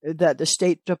that the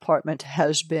State Department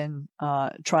has been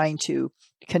trying to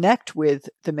connect with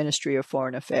the Ministry of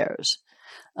Foreign Affairs.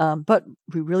 But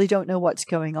we really don't know what's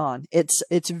going on.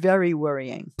 It's very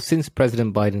worrying. Since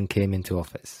President Biden came into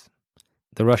office,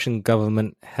 the Russian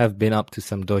government have been up to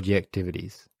some dodgy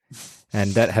activities,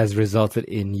 and that has resulted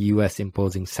in US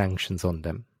imposing sanctions on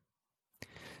them.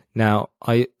 Now,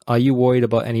 are you worried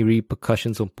about any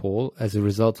repercussions on Paul as a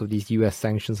result of these US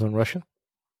sanctions on Russia?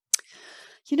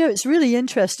 It's really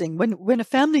interesting. When a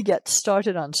family gets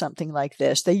started on something like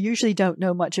this, they usually don't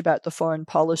know much about the foreign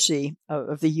policy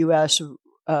of the U.S.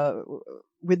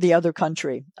 With the other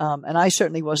country. And I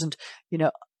certainly wasn't,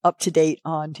 up to date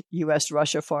on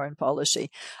U.S.-Russia foreign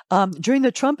policy. During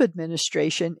the Trump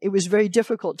administration, it was very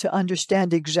difficult to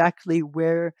understand exactly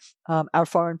where our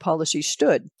foreign policy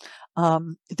stood.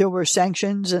 There were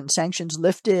sanctions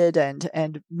lifted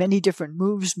and many different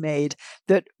moves made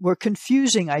that were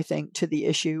confusing, I think, to the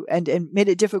issue and made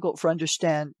it difficult for us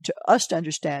to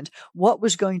understand what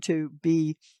was going to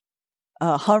be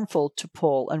harmful to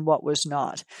Paul and what was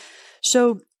not.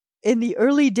 So in the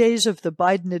early days of the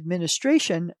Biden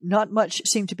administration, not much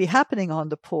seemed to be happening on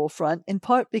the Paul front, in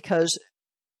part because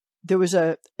there was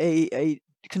a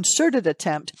concerted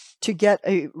attempt to get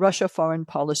a Russia foreign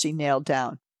policy nailed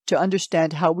down, to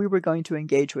understand how we were going to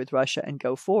engage with Russia and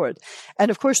go forward. And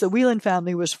of course, the Whelan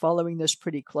family was following this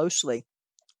pretty closely.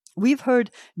 We've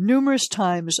heard numerous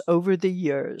times over the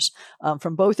years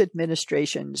from both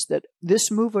administrations that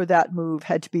this move or that move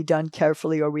had to be done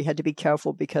carefully, or we had to be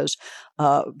careful because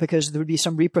there would be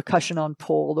some repercussion on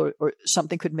Paul or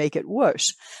something could make it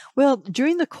worse. Well,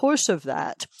 during the course of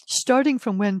that, starting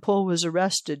from when Paul was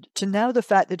arrested to now the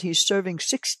fact that he's serving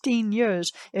 16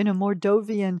 years in a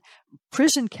Mordovian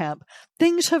prison camp,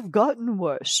 things have gotten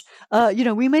worse.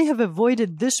 We may have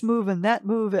avoided this move and that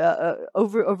move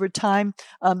over time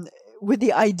with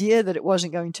the idea that it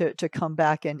wasn't going to come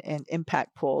back and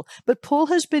impact Paul. But Paul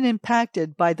has been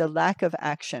impacted by the lack of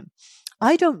action.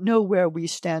 I don't know where we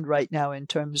stand right now in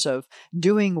terms of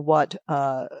doing what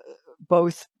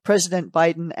both President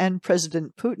Biden and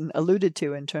President Putin alluded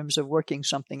to in terms of working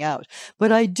something out.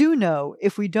 But I do know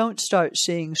if we don't start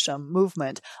seeing some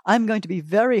movement, I'm going to be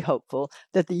very hopeful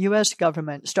that the U.S.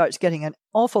 government starts getting an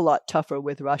awful lot tougher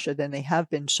with Russia than they have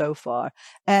been so far.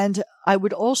 And I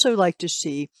would also like to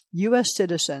see U.S.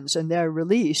 citizens and their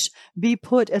release be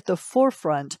put at the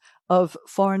forefront of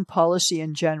foreign policy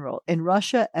in general, in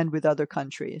Russia and with other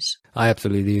countries. I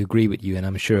absolutely agree with you, and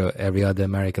I'm sure every other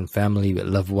American family with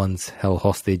loved ones held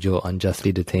hostage or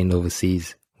unjustly detained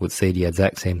overseas would say the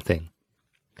exact same thing.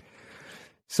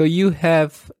 So you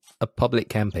have a public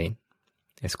campaign.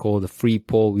 It's called the Free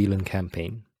Paul Whelan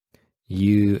Campaign.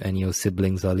 You and your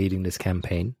siblings are leading this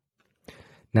campaign.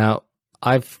 Now,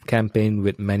 I've campaigned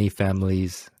with many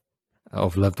families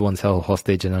of loved ones held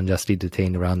hostage and unjustly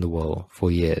detained around the world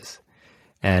for years.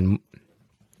 And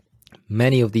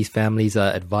many of these families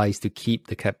are advised to keep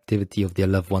the captivity of their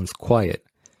loved ones quiet,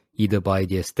 either by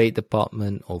their State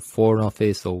Department or Foreign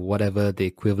Office or whatever the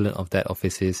equivalent of that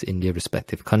office is in their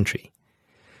respective country.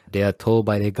 They are told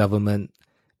by their government,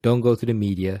 don't go to the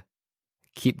media,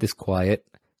 keep this quiet,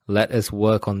 let us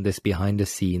work on this behind the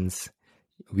scenes.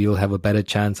 We will have a better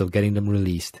chance of getting them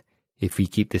released if we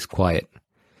keep this quiet.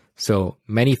 So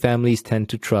many families tend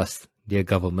to trust their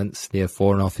governments, their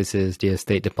foreign offices, their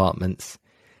State Departments,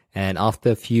 And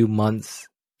after a few months,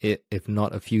 if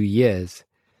not a few years,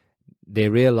 they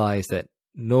realize that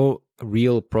no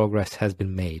real progress has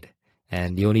been made.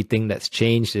 And the only thing that's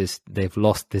changed is they've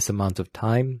lost this amount of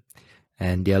time,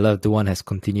 and their loved one has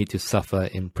continued to suffer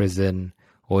in prison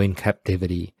or in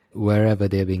captivity, wherever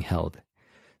they're being held.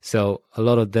 So a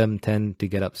lot of them tend to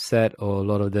get upset, or a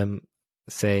lot of them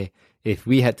say, if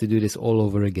we had to do this all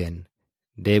over again,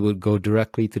 they would go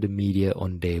directly to the media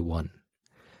on day one.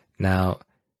 Now,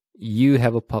 you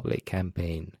have a public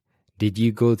campaign. Did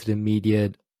you go to the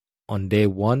media on day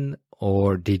one,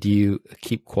 or did you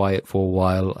keep quiet for a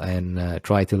while and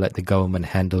try to let the government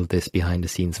handle this behind the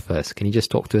scenes first? Can you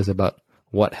just talk to us about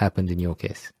what happened in your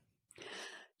case?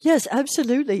 Yes,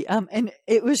 absolutely. And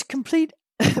it was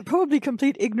probably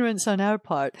complete ignorance on our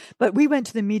part, but we went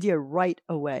to the media right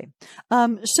away.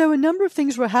 So a number of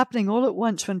things were happening all at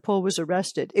once when Paul was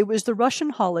arrested. It was the Russian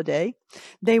holiday.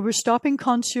 They were stopping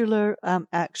consular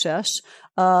access.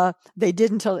 They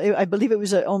didn't I believe it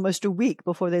was almost a week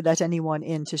before they let anyone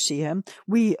in to see him.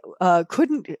 We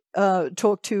couldn't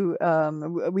talk to,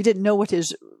 we didn't know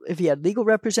if he had legal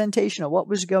representation or what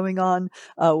was going on.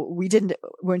 We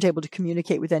weren't able to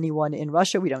communicate with anyone in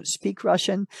Russia. We don't speak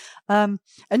Russian.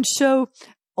 And so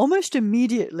almost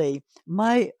immediately,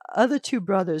 my other two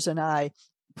brothers and I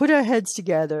put our heads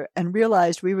together and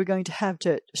realized we were going to have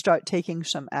to start taking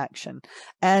some action,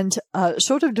 and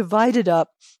sort of divided up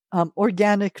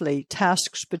organically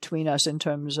tasks between us in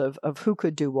terms of who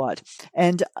could do what.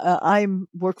 And I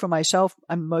work for myself.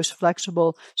 I'm most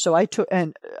flexible. So I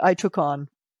took on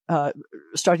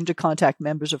starting to contact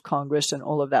members of Congress and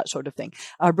all of that sort of thing.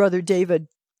 Our brother David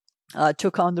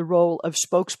took on the role of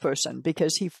spokesperson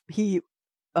because he's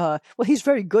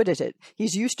very good at it.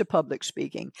 He's used to public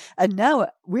speaking. And now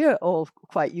we're all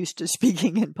quite used to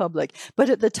speaking in public. But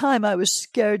at the time, I was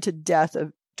scared to death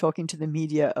of talking to the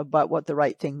media about what the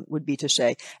right thing would be to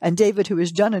say. And David, who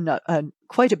has done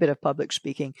quite a bit of public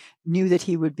speaking, knew that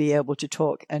he would be able to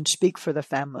talk and speak for the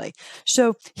family.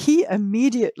 So he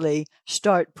immediately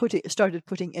started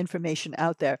putting information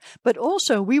out there. But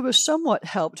also, we were somewhat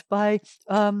helped by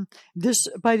the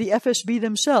FSB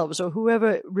themselves, or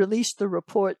whoever released the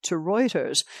report to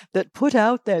Reuters that put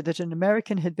out there that an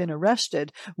American had been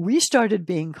arrested. We started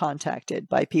being contacted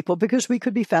by people because we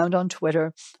could be found on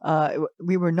Twitter.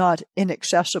 We were not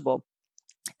inaccessible.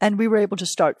 And we were able to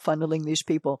start funneling these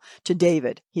people to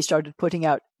David. He started putting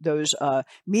out those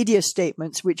media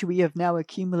statements, which we have now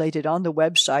accumulated on the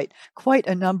website, quite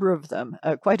a number of them,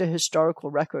 quite a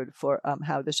historical record for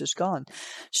how this has gone.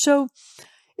 So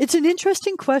it's an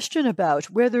interesting question about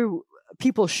whether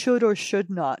people should or should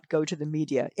not go to the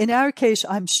media. In our case,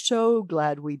 I'm so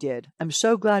glad we did. I'm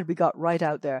so glad we got right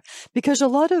out there, because a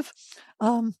lot of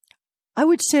I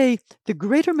would say the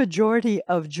greater majority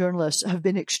of journalists have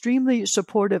been extremely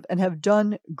supportive and have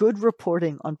done good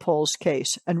reporting on Paul's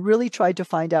case and really tried to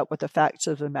find out what the facts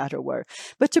of the matter were.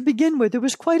 But to begin with, there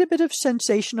was quite a bit of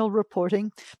sensational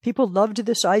reporting. People loved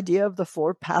this idea of the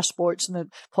 4 passports and that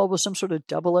Paul was some sort of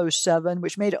 007,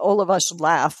 which made all of us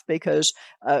laugh because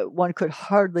one could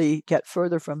hardly get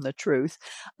further from the truth.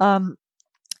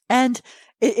 And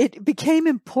it became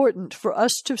important for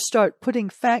us to start putting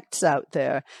facts out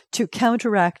there to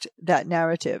counteract that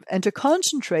narrative and to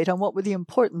concentrate on what the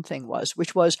important thing was,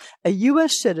 which was a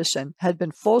U.S. citizen had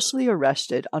been falsely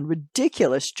arrested on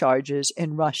ridiculous charges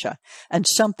in Russia, and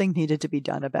something needed to be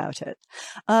done about it.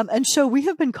 And so we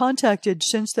have been contacted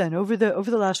since then over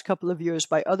the last couple of years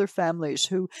by other families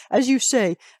who, as you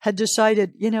say, had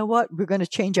decided, you know what, we're going to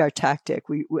change our tactic.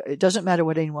 It doesn't matter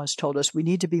what anyone's told us. We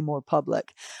need to be more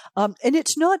public. And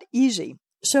it's not easy.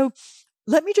 So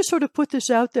let me just sort of put this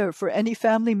out there for any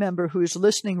family member who's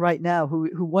listening right now, who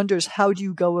wonders, how do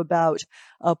you go about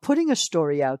putting a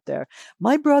story out there?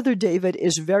 My brother David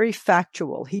is very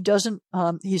factual. He doesn't,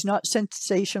 he's not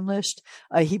sensationalist.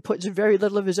 He puts very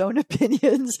little of his own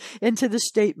opinions into the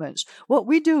statements. What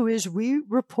we do is we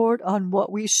report on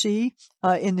what we see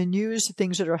in the news,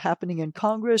 things that are happening in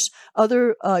Congress,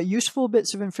 other useful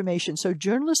bits of information. So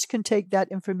journalists can take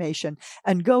that information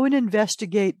and go and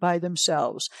investigate by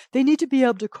themselves. They need to be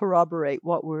able to corroborate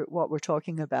what we're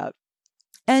talking about.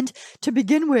 And to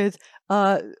begin with,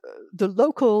 the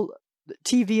local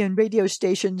TV and radio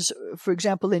stations, for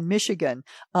example, in Michigan,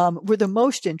 were the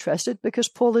most interested because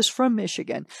Paul is from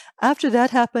Michigan. After that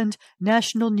happened,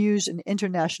 national news and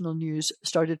international news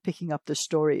started picking up the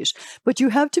stories. But you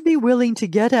have to be willing to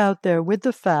get out there with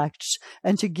the facts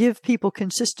and to give people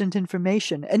consistent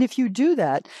information. And if you do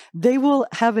that, they will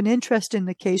have an interest in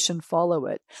the case and follow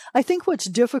it. I think what's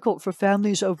difficult for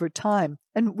families over time,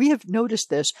 and we have noticed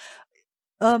this,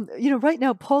 right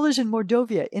now, Paul is in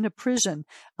Mordovia in a prison.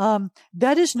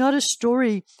 That is not a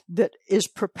story that is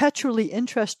perpetually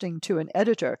interesting to an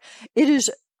editor. It is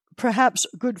perhaps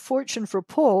good fortune for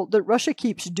Paul that Russia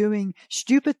keeps doing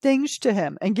stupid things to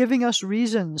him and giving us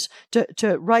reasons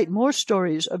to write more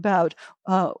stories about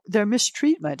their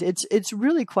mistreatment. It's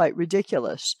really quite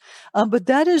ridiculous. But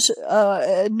that is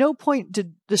at no point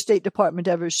did the State Department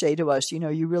ever say to us,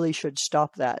 you really should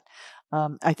stop that.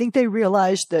 I think they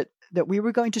realized that we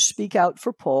were going to speak out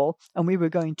for Paul and we were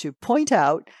going to point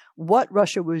out what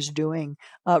Russia was doing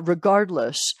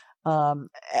regardless.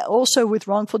 Also with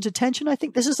wrongful detention, I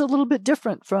think this is a little bit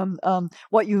different from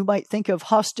what you might think of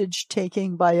hostage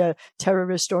taking by a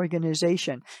terrorist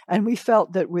organization. And we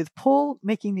felt that with Paul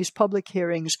making these public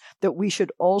hearings, that we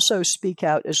should also speak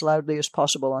out as loudly as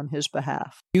possible on his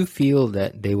behalf. Do you feel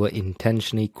that they were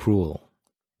intentionally cruel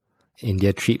in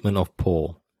their treatment of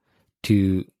Paul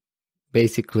to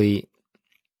basically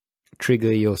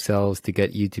trigger yourselves, to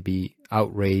get you to be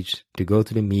outraged, to go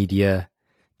to the media,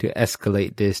 to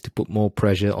escalate this, to put more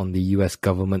pressure on the US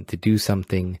government to do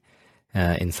something,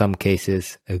 in some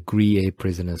cases, agree a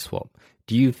prisoner swap?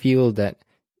 Do you feel that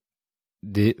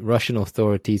the Russian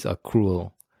authorities are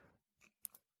cruel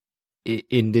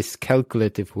in this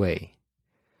calculative way?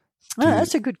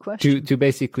 That's a good question. To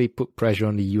basically put pressure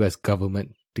on the US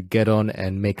government to get on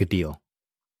and make a deal?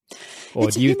 Or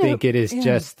do you think it is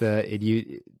just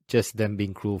them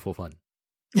being cruel for fun?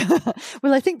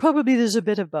 Well, I think probably there's a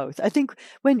bit of both. I think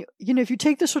when, if you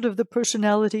take the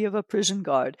personality of a prison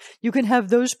guard, you can have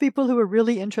those people who are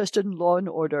really interested in law and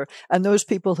order and those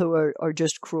people who are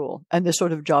just cruel, and this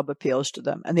sort of job appeals to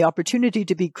them. And the opportunity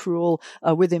to be cruel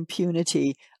with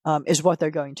impunity is what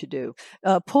they're going to do.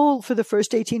 Paul, for the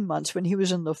first 18 months when he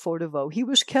was in Lefortovo, he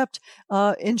was kept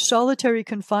in solitary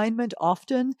confinement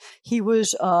often. He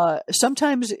was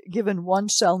sometimes given one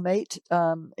cellmate.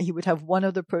 He would have one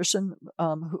other person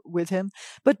with him.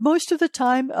 But most of the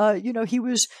time, he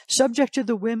was subject to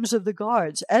the whims of the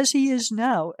guards, as he is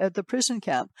now at the prison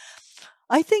camp.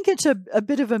 I think it's a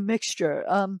bit of a mixture.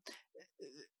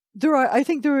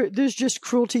 There's just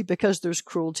cruelty because there's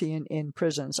cruelty in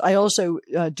prisons. I also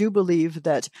do believe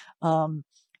that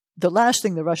the last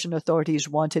thing the Russian authorities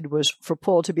wanted was for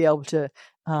Paul to be able to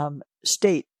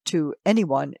state to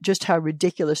anyone just how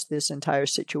ridiculous this entire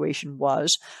situation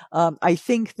was. I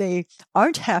think they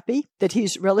aren't happy that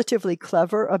he's relatively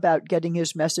clever about getting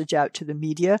his message out to the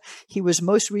media. He was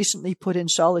most recently put in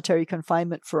solitary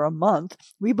confinement for a month,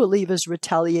 we believe as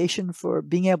retaliation for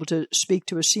being able to speak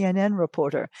to a CNN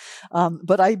reporter.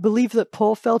 But I believe that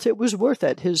Paul felt it was worth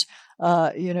it. His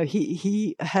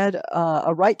he had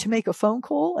a right to make a phone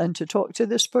call and to talk to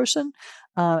this person,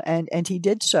 and he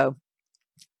did so.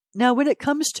 Now, when it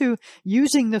comes to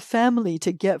using the family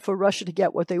for Russia to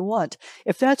get what they want,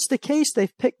 if that's the case,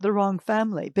 they've picked the wrong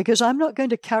family, because I'm not going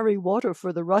to carry water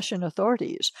for the Russian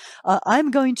authorities. I'm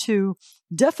going to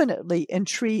definitely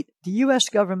entreat the U.S.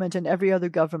 government and every other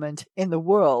government in the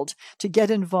world to get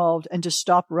involved and to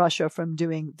stop Russia from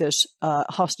doing this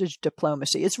hostage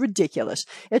diplomacy. It's ridiculous.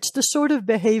 It's the sort of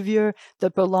behavior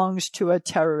that belongs to a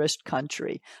terrorist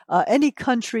country. Any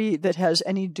country that has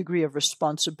any degree of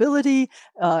responsibility,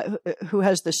 who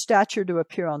has the stature to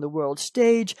appear on the world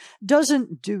stage,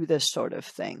 doesn't do this sort of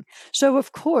thing. So,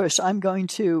 of course, I'm going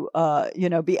to,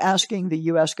 be asking the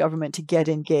U.S. government to get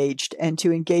engaged and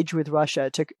to engage with Russia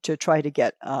to try to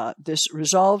get this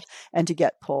resolved and to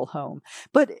get Paul home.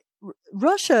 But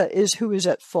Russia is who is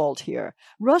at fault here.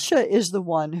 Russia is the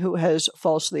one who has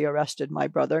falsely arrested my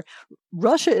brother.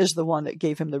 Russia is the one that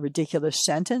gave him the ridiculous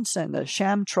sentence and the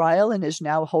sham trial and is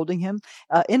now holding him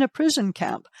in a prison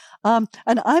camp. And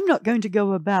I'm not going to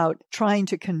go about trying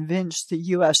to convince the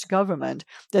U.S. government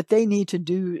that they need to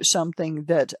do something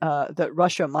that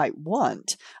Russia might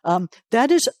want.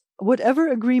 That is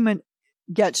whatever agreement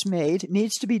gets made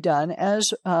needs to be done,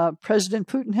 as President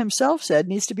Putin himself said,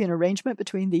 needs to be an arrangement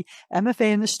between the MFA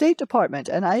and the State Department.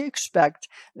 And I expect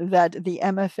that the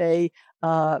MFA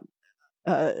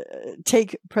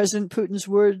take President Putin's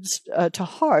words to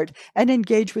heart and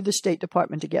engage with the State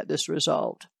Department to get this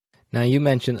resolved. Now, you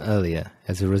mentioned earlier,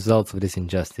 as a result of this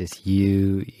injustice,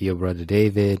 you, your brother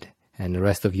David, and the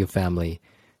rest of your family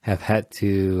have had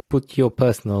to put your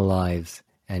personal lives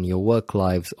and your work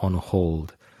lives on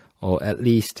hold, or at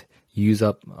least use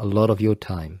up a lot of your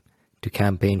time to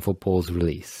campaign for Paul's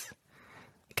release.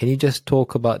 Can you just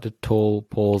talk about the toll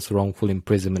Paul's wrongful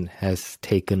imprisonment has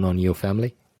taken on your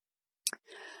family?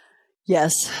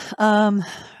 Yes, and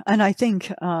I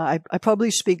think I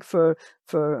probably speak for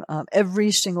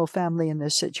every single family in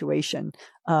this situation.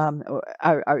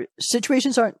 Our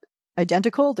situations aren't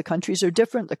identical. The countries are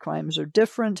different. The crimes are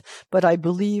different. But I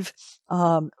believe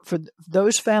for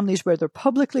those families where they're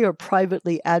publicly or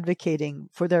privately advocating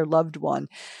for their loved one,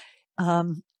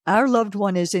 our loved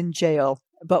one is in jail,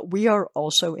 but we are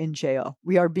also in jail.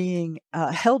 We are being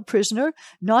held prisoner,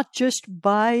 not just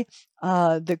by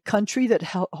the country that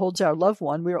holds our loved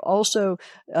one. We are also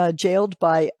jailed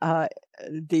by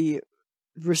the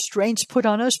restraints put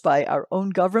on us by our own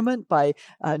government, by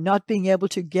not being able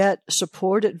to get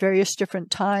support at various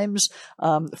different times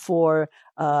for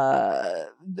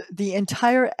the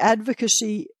entire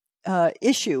advocacy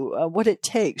issue, what it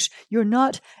takes. You're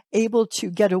not able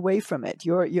to get away from it.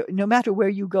 You're no matter where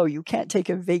you go, you can't take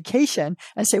a vacation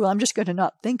and say, well, I'm just going to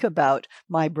not think about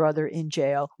my brother in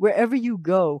jail. Wherever you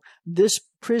go, this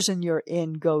prison you're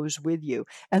in goes with you.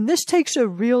 And this takes a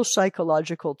real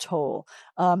psychological toll.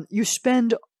 You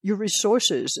spend your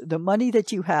resources, the money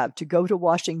that you have to go to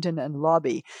Washington and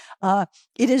lobby.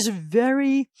 It is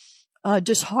very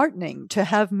disheartening to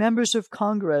have members of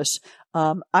Congress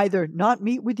either not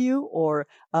meet with you or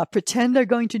pretend they're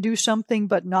going to do something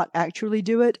but not actually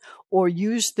do it, or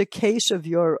use the case of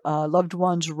your loved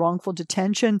one's wrongful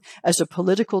detention as a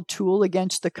political tool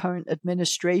against the current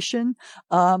administration.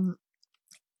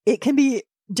 It can be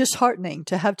disheartening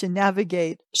to have to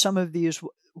navigate some of these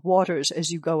waters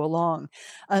as you go along.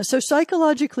 So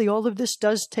psychologically, all of this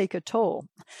does take a toll.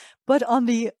 But on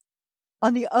the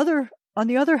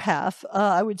other half,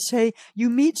 I would say you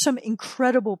meet some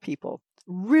incredible people,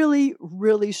 really,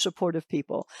 really supportive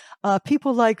people.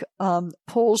 People like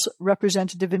Paul's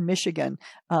representative in Michigan,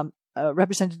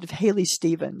 Representative Haley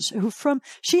Stevens,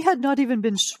 she had not even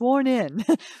been sworn in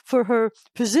for her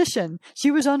position.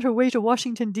 She was on her way to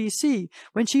Washington, D.C.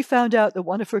 when she found out that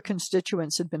one of her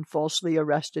constituents had been falsely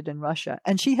arrested in Russia.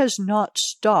 And she has not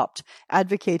stopped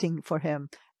advocating for him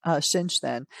since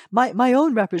then. My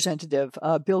own representative,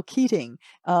 Bill Keating,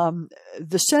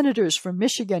 the senators from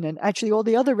Michigan, and actually all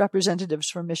the other representatives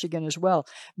from Michigan as well,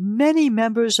 many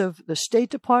members of the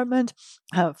State Department,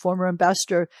 former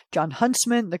Ambassador John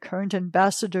Huntsman, the current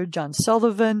Ambassador John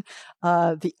Sullivan,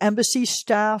 the embassy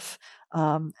staff,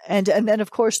 and then, of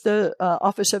course, the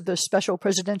Office of the Special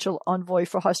Presidential Envoy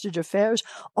for Hostage Affairs.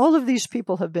 All of these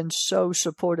people have been so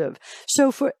supportive.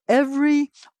 So for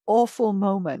every awful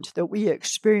moment that we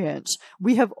experience,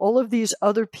 we have all of these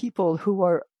other people who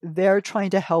are there trying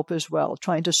to help as well,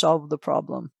 trying to solve the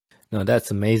problem. No,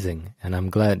 that's amazing. And I'm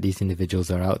glad these individuals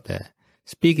are out there.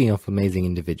 Speaking of amazing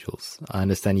individuals, I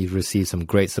understand you've received some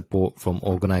great support from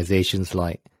organizations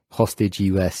like Hostage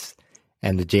US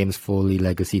and the James Foley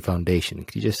Legacy Foundation.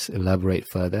 Could you just elaborate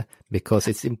further? Because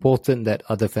it's important that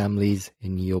other families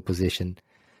in your position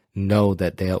know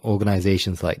that there are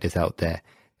organizations like this out there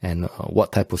and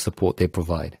what type of support they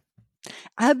provide.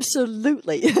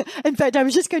 Absolutely. In fact, I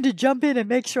was just going to jump in and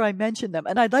make sure I mention them.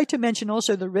 And I'd like to mention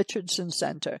also the Richardson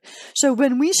Center. So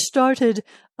when we started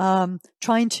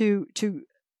trying to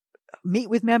meet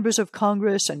with members of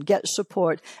Congress and get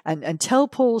support and tell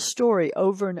Paul's story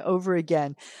over and over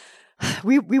again,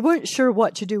 we weren't sure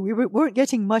what to do. We weren't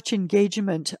getting much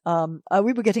engagement.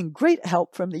 We were getting great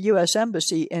help from the U.S.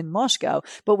 Embassy in Moscow,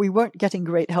 but we weren't getting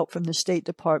great help from the State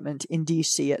Department in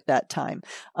D.C. at that time.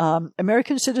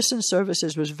 American Citizen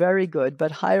Services was very good,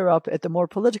 but higher up at the more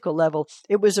political level,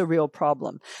 it was a real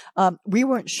problem. We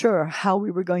weren't sure how we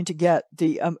were going to get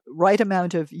the right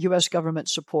amount of U.S. government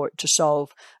support to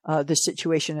solve this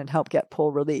situation and help get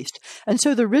Paul released. And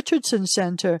so the Richardson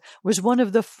Center was one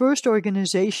of the first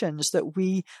organizations that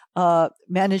we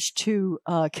managed to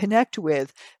connect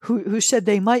with who said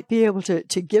they might be able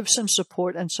to give some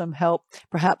support and some help,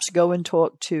 perhaps go and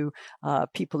talk to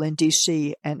people in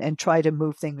D.C. and try to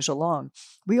move things along.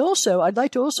 I'd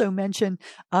like to also mention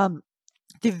the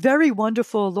very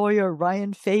wonderful lawyer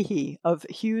Ryan Fahey of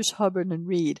Hughes, Hubbard, and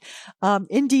Reed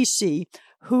in D.C.,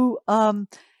 who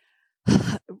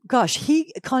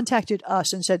he contacted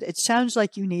us and said, it sounds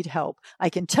like you need help. I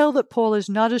can tell that Paul is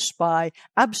not a spy.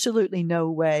 Absolutely no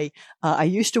way. I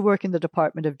used to work in the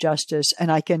Department of Justice,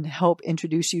 and I can help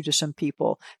introduce you to some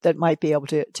people that might be able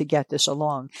to get this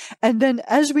along. And then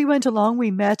as we went along,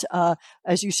 we met,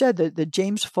 as you said, the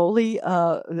James Foley,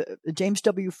 the James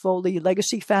W. Foley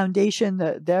Legacy Foundation,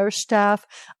 their staff,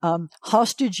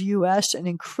 Hostage US, an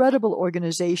incredible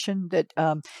organization that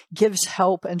gives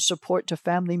help and support to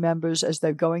family members as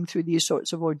they're going through these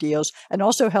sorts of ordeals, and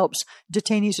also helps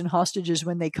detainees and hostages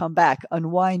when they come back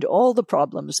unwind all the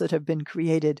problems that have been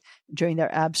created during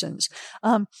their absence.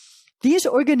 These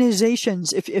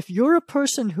organizations, if you're a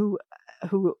person who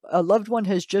a loved one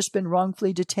has just been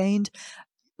wrongfully detained,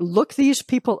 look these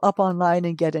people up online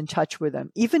and get in touch with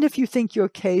them. Even if you think your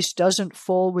case doesn't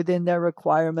fall within their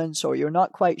requirements or you're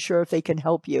not quite sure if they can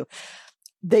help you,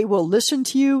 they will listen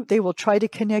to you. They will try to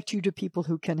connect you to people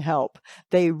who can help.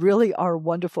 They really are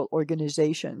wonderful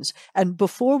organizations. And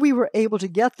before we were able to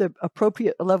get the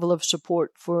appropriate level of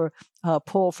support for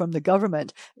Paul from the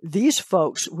government, these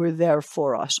folks were there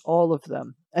for us, all of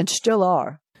them, and still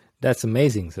are. That's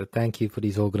amazing. So thank you for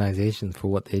these organizations for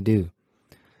what they do.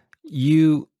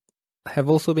 You have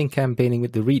also been campaigning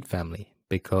with the Reed family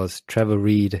because Trevor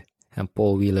Reed and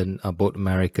Paul Whelan are both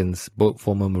Americans, both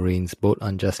former Marines, both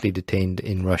unjustly detained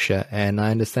in Russia, and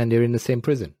I understand they're in the same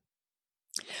prison.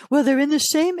 Well, they're in the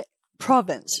same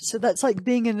province, so that's like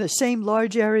being in the same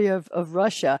large area of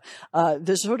Russia.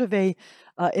 There's sort of in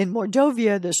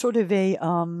Mordovia, there's sort of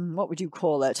what would you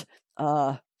call it?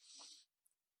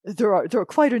 There are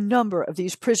quite a number of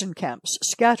these prison camps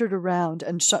scattered around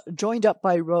and joined up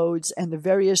by roads, and the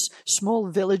various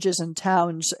small villages and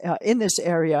towns in this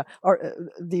area are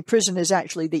the prison is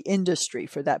actually the industry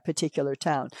for that particular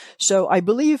town. So I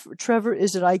believe Trevor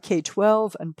is at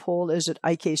IK-12 and Paul is at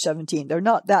IK-17. They're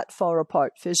not that far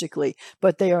apart physically,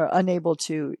 but they are unable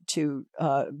to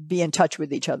be in touch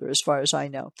with each other as far as I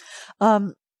know.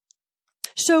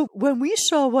 So when we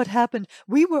saw what happened,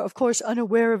 we were, of course,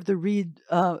 unaware of the Reed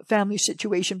family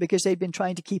situation because they'd been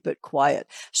trying to keep it quiet.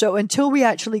 So until we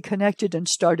actually connected and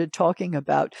started talking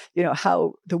about,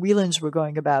 how the Whelans were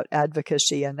going about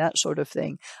advocacy and that sort of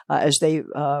thing, as they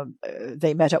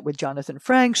met up with Jonathan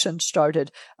Franks and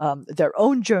started their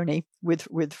own journey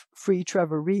with Free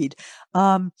Trevor Reed.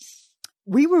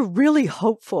 We were really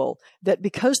hopeful that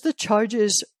because the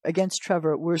charges against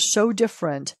Trevor were so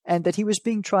different and that he was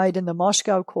being tried in the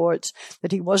Moscow courts,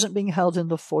 that he wasn't being held in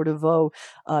the Fort de Vaux,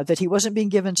 that he wasn't being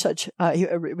given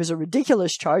it was a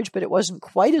ridiculous charge, but it wasn't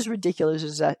quite as ridiculous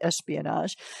as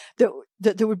espionage,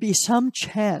 that there would be some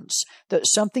chance that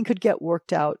something could get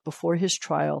worked out before his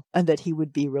trial and that he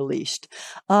would be released.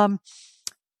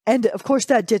 And of course,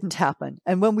 that didn't happen.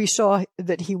 And when we saw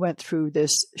that he went through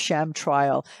this sham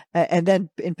trial, and then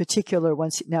in particular,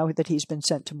 now that he's been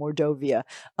sent to Mordovia,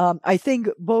 I think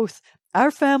both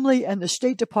our family and the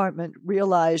State Department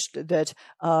realized that,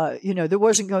 there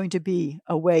wasn't going to be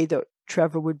a way that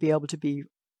Trevor would be able to be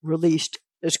released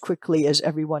as quickly as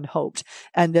everyone hoped,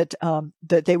 and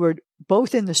that they were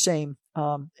both in the same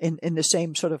in the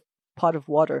same sort of pot of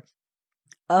water.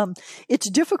 It's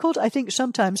difficult, I think,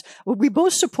 sometimes. We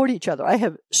both support each other. I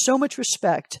have so much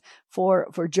respect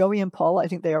for Joey and Paul. I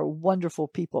think they are wonderful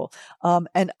people.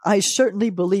 And I certainly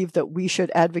believe that we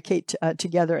should advocate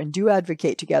together and do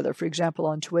advocate together, for example,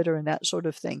 on Twitter and that sort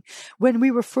of thing. When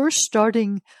we were first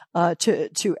starting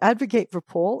to advocate for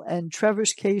Paul and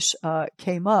Trevor's case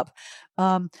came up,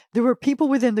 there were people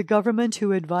within the government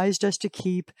who advised us to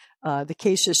keep the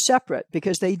cases separate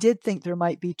because they did think there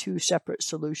might be two separate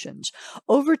solutions.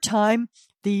 Over time,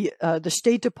 the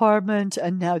State Department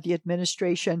and now the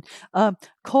administration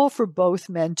call for both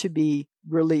men to be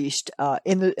released.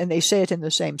 And they say it in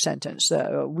the same sentence.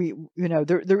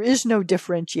 There is no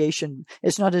differentiation.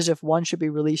 It's not as if one should be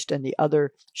released and the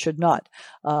other should not.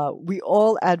 We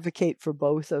all advocate for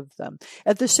both of them.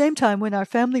 At the same time, when our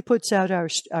family puts out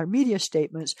our media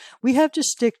statements, we have to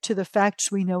stick to the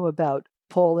facts we know about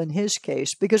Paul in his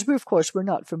case, because we're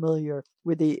not familiar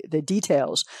with the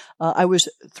details. I was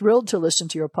thrilled to listen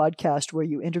to your podcast where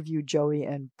you interviewed Joey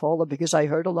and Paula because I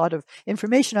heard a lot of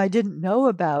information I didn't know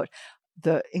about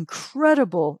the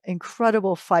incredible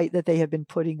fight that they have been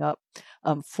putting up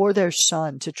for their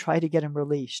son to try to get him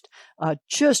released.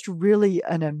 Just really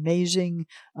an amazing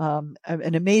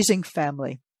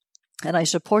family. And I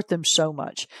support them so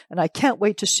much. And I can't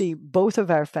wait to see both of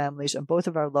our families and both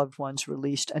of our loved ones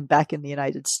released and back in the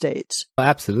United States.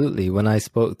 Absolutely. When I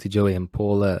spoke to Joey and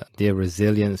Paula, their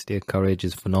resilience, their courage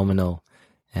is phenomenal.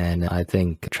 And I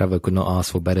think Trevor could not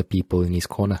ask for better people in his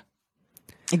corner.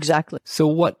 Exactly. So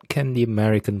what can the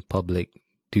American public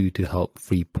do to help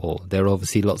free Paul? There are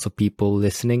obviously lots of people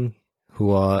listening who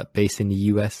are based in the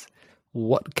US.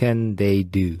 What can they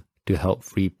do to help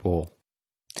free Paul?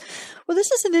 Well,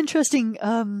 this is an interesting,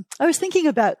 I was thinking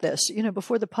about this,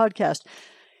 before the podcast.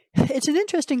 It's an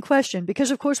interesting question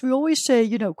because, of course, we always say,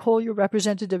 call your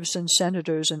representatives and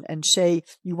senators and say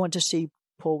you want to see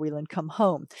Paul Whelan come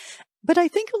home. But I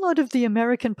think a lot of the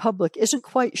American public isn't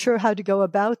quite sure how to go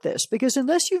about this because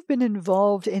unless you've been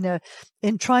involved in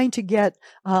trying to get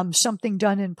something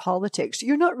done in politics,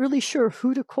 you're not really sure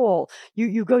who to call.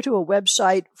 You go to a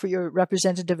website for your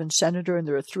representative and senator, and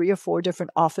there are 3 or 4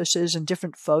 different offices and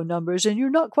different phone numbers, and you're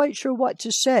not quite sure what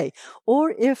to say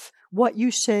or if what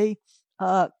you say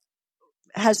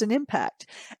has an impact.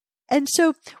 And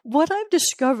so what I've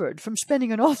discovered from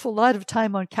spending an awful lot of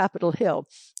time on Capitol Hill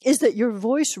is that your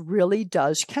voice really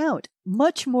does count,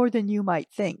 much more than you might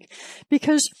think.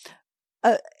 Because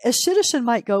a citizen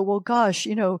might go, well, gosh,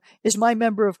 is my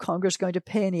member of Congress going to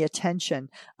pay any attention?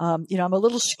 I'm a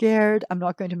little scared. I'm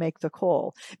not going to make the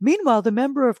call. Meanwhile, the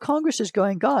member of Congress is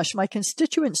going, gosh, my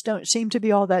constituents don't seem to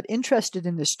be all that interested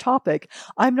in this topic.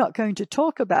 I'm not going to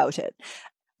talk about it.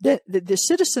 The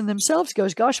citizen themselves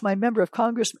goes, gosh, my member of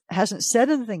Congress hasn't said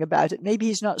anything about it. Maybe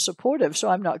he's not supportive, so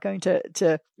I'm not going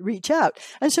to reach out.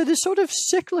 And so this sort of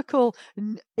cyclical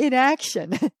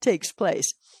inaction takes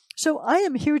place. So I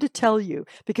am here to tell you,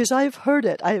 because I have heard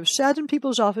it. I have sat in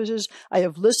people's offices. I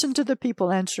have listened to the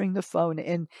people answering the phone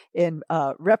in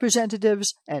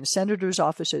representatives and senators'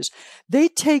 offices. They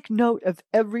take note of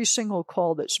every single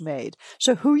call that's made.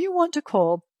 So who you want to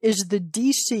call is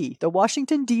the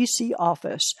Washington, D.C.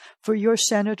 office for your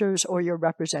senators or your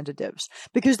representatives,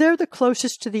 because they're the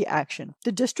closest to the action.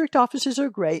 The district offices are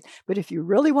great, but if you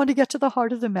really want to get to the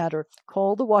heart of the matter,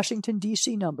 call the Washington,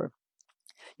 D.C. number.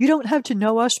 You don't have to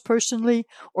know us personally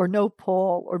or know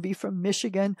Paul or be from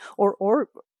Michigan or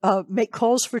make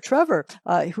calls for Trevor,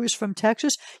 who's from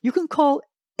Texas. You can call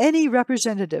any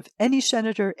representative, any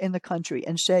senator in the country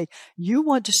and say you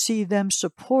want to see them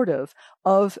supportive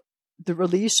of the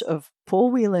release of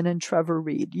Paul Whelan and Trevor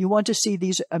Reed. You want to see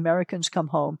these Americans come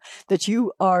home, that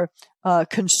you are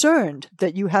concerned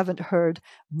that you haven't heard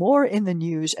more in the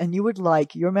news and you would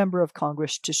like your member of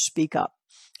Congress to speak up.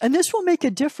 And this will make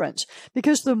a difference,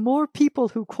 because the more people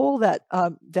who call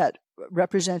that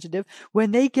representative,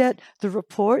 when they get the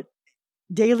report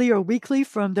daily or weekly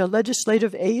from the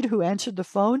legislative aide who answered the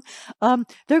phone,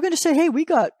 they're going to say, hey, we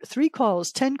got 3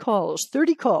 calls, 10 calls,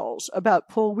 30 calls about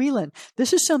Paul Whelan.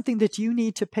 This is something that you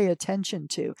need to pay attention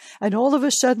to. And all of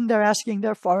a sudden, they're asking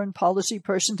their foreign policy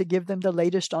person to give them the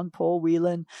latest on Paul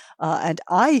Whelan. And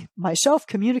I myself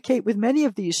communicate with many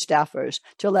of these staffers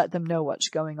to let them know what's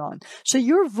going on. So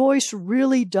your voice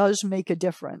really does make a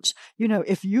difference.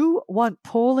 If you want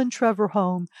Paul and Trevor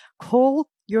home, call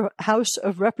your House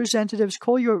of Representatives,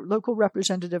 call your local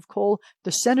representative, call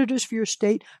the senators for your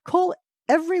state, call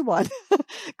everyone,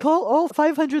 call all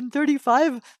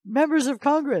 535 members of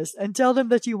Congress and tell them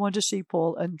that you want to see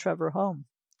Paul and Trevor home.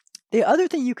 The other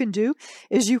thing you can do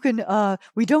is you can, I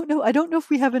don't know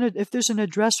if there's an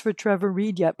address for Trevor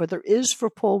Reed yet, but there is for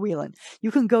Paul Whelan.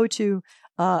 You can go to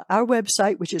our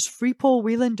website, which is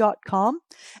freepaulwhelan.com,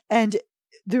 and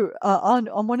there,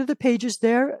 on one of the pages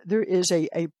there is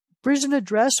a prison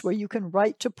address where you can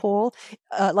write to Paul.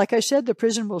 Like I said, the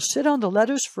prison will sit on the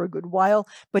letters for a good while,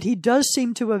 but he does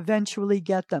seem to eventually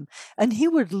get them. And he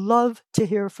would love to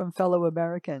hear from fellow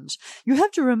Americans. You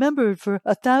have to remember, for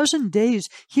 1,000 days,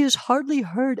 he has hardly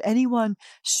heard anyone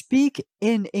speak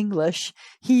in English.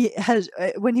 He has,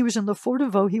 when he was in Le Fort de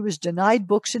Vaux, he was denied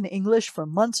books in English for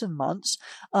months and months.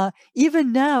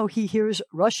 Even now, he hears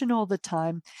Russian all the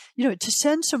time. To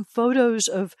send some photos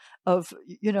of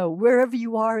wherever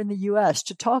you are in the U.S.,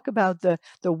 to talk about the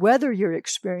weather you're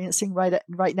experiencing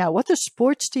right now, what the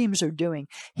sports teams are doing.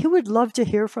 He would love to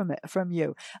hear from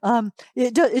you.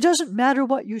 It doesn't matter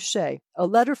what you say. A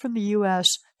letter from the U.S.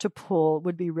 to Paul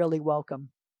would be really welcome.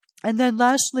 And then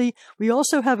lastly, we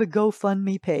also have a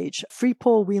GoFundMe page, Free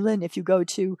Paul Whelan. If you go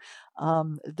to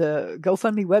the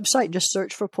GoFundMe website and just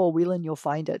search for Paul Whelan, you'll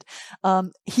find it.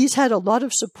 He's had a lot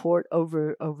of support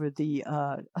over the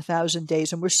 1,000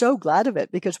 days, and we're so glad of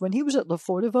it, because when he was at Le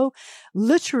Fort de Vaux,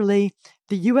 literally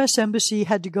the U.S. Embassy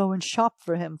had to go and shop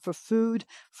for him for food,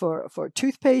 for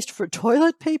toothpaste, for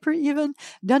toilet paper even.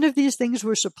 None of these things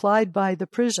were supplied by the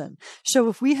prison. So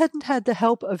if we hadn't had the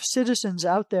help of citizens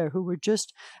out there who were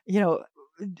just,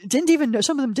 didn't even know,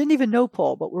 some of them didn't even know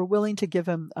Paul, but were willing to give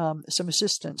him some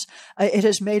assistance, it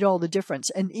has made all the difference.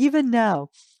 And even now,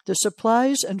 the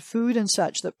supplies and food and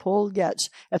such that Paul gets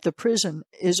at the prison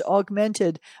is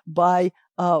augmented by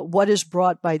what is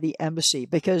brought by the embassy,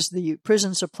 because the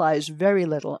prison supplies very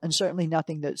little, and certainly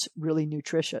nothing that's really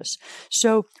nutritious.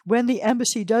 So when the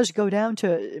embassy does go down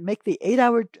to make the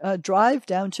 8-hour drive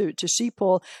down to see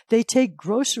Paul, they take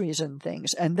groceries and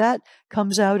things, and that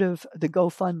comes out of the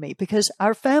GoFundMe, because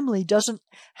our family doesn't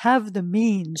have the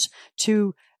means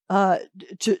to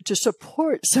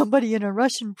support somebody in a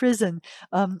Russian prison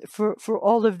for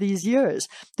all of these years.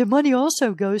 The money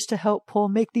also goes to help Paul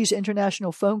make these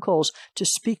international phone calls to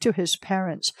speak to his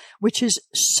parents, which is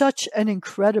such an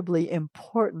incredibly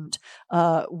important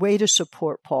way to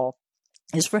support Paul.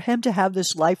 is for him to have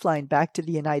this lifeline back to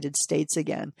the United States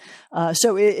again.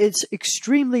 So it's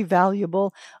extremely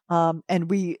valuable. And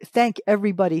we thank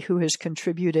everybody who has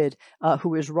contributed,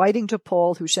 who is writing to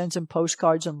Paul, who sends him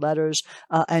postcards and letters,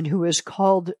 and who has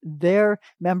called their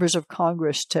members of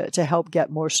Congress to help get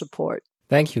more support.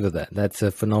 Thank you for that. That's a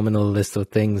phenomenal list of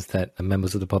things that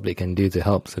members of the public can do to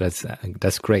help. So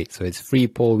that's great. So it's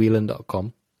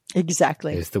freepaulwhelan.com.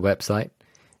 Exactly. It's the website.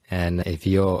 And if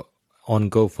you're on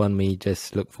GoFundMe,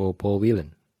 just look for Paul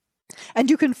Whelan. And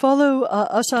you can follow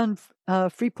us on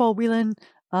Free Paul Whelan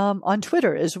on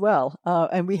Twitter as well.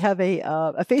 And we have a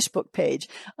Facebook page.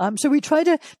 So we try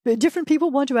to, different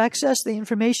people want to access the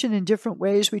information in different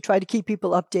ways. We try to keep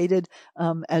people updated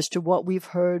as to what we've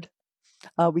heard.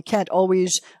 We can't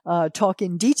always talk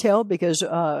in detail because,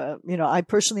 I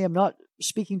personally am not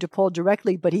speaking to Paul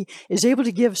directly, but he is able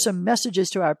to give some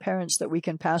messages to our parents that we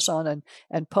can pass on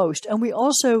and post. And we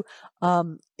also,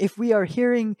 if we are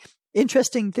hearing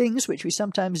interesting things, which we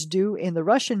sometimes do in the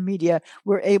Russian media,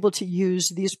 we're able to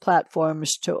use these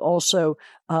platforms to also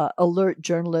alert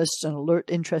journalists and alert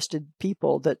interested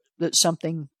people that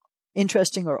something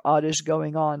interesting or odd is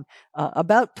going on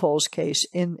about Paul's case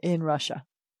in Russia.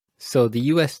 So the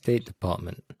U.S. State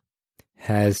Department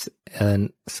has a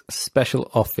special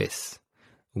office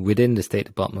within the State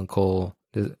Department called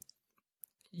the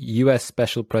U.S.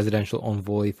 Special Presidential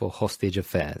Envoy for Hostage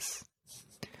Affairs.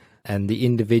 And the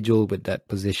individual with that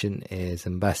position is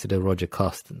Ambassador Roger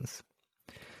Carstens.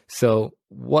 So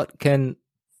what can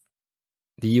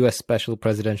the U.S. Special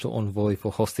Presidential Envoy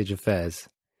for Hostage Affairs,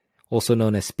 also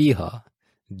known as SPIHA,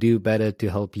 do better to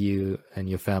help you and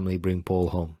your family bring Paul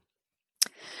home?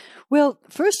 Well,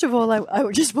 first of all, I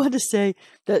would just want to say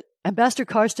that Ambassador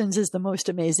Carstens is the most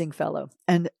amazing fellow,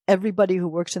 and everybody who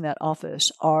works in that office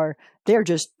they're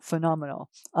just phenomenal.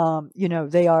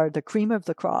 They are the cream of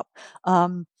the crop.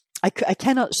 I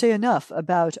cannot say enough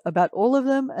about all of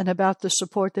them and about the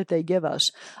support that they give us.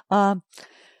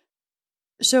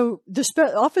 So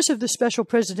the Office of the Special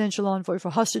Presidential Envoy for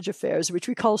Hostage Affairs, which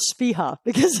we call SPIHA,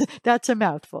 because that's a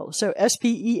mouthful. So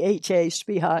SPEHA,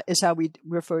 SPIHA is how we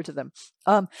refer to them.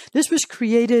 This was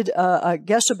created, I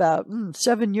guess about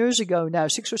 7 years ago now,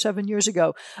 6 or 7 years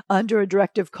ago, under a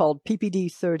directive called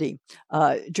PPD 30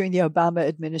 during the Obama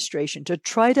administration to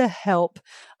try to help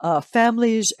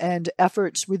families and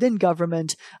efforts within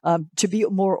government to be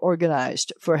more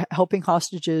organized for helping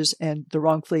hostages and the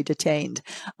wrongfully detained.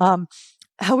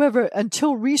 However,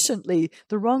 until recently,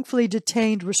 the wrongfully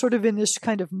detained were sort of in this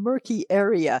kind of murky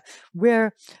area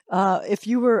where if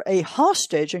you were a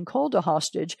hostage and called a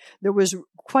hostage, there was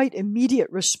quite immediate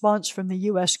response from the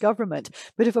U.S. government.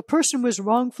 But if a person was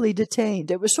wrongfully detained,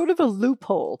 it was sort of a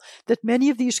loophole that many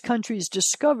of these countries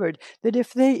discovered that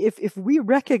if we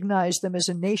recognized them as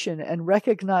a nation and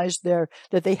recognized that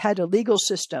they had a legal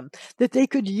system, that they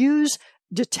could use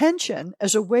detention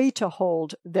as a way to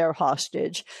hold their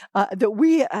hostage, that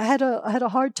we had a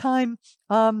hard time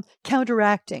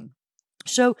counteracting.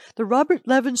 So the Robert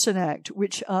Levinson Act,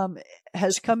 which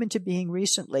has come into being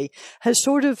recently, has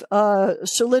sort of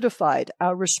solidified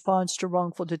our response to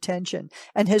wrongful detention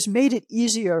and has made it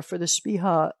easier for the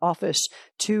SPIHA office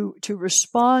to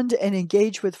respond and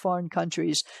engage with foreign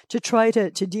countries to try to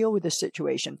deal with this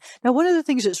situation. Now, one of the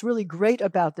things that's really great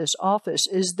about this office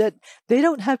is that they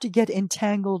don't have to get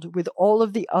entangled with all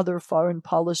of the other foreign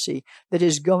policy that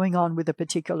is going on with a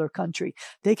particular country.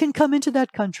 They can come into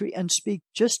that country and speak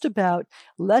just about,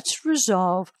 let's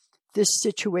resolve this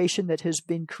situation that has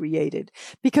been created.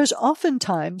 Because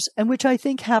oftentimes, and which I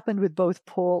think happened with both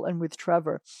Paul and with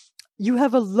Trevor, you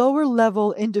have a lower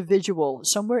level individual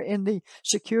somewhere in the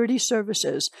security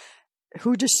services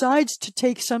who decides to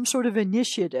take some sort of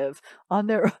initiative on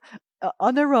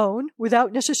their own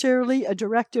without necessarily a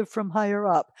directive from higher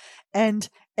up and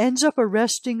ends up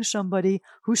arresting somebody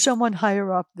who someone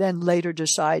higher up then later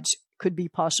decides could be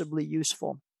possibly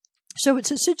useful. So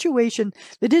it's a situation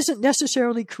that isn't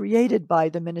necessarily created by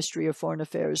the Ministry of Foreign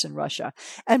Affairs in Russia.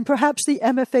 And perhaps the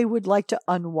MFA would like to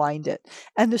unwind it.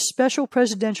 And the special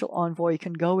presidential envoy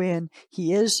can go in.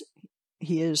 He is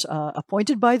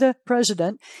appointed by the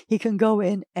president. He can go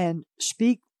in and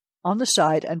speak on the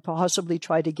side and possibly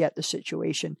try to get the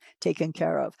situation taken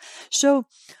care of. So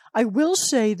I will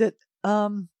say that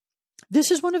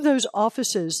this is one of those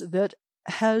offices that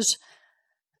has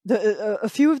a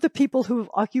few of the people who have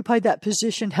occupied that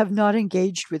position have not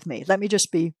engaged with me. Let me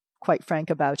just be quite frank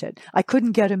about it. I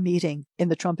couldn't get a meeting in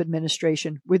the Trump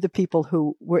administration with the people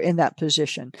who were in that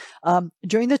position.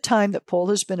 During the time that Paul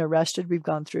has been arrested, we've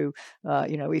gone through,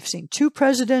 we've seen 2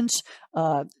 presidents,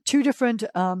 2 different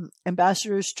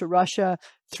ambassadors to Russia,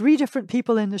 3 different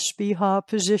people in the SPIHA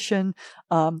position,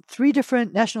 3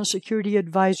 different national security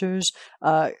advisors,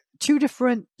 2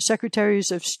 different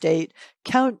secretaries of state,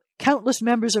 countless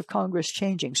members of Congress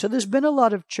changing. So there's been a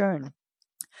lot of churn.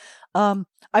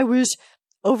 I was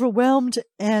overwhelmed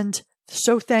and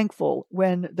so thankful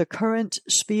when the current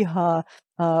SPIHA,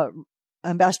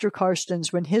 Ambassador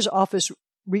Carstens, when his office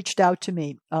reached out to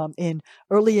me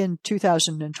early in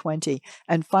 2020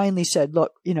 and finally said,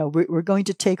 look, we're going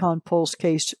to take on Paul's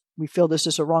case. We feel this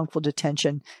is a wrongful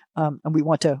detention, and we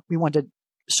want to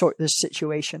sort this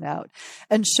situation out.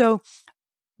 And so,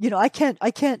 I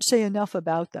can't say enough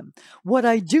about them. What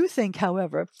I do think,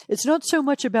 however, it's not so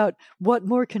much about what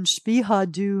more can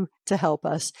SPIHA do to help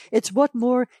us. It's what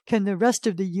more can the rest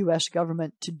of the U.S.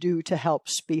 government to do to help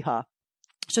SPIHA.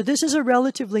 So this is a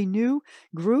relatively new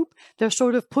group. They're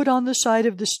sort of put on the side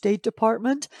of the State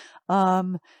Department.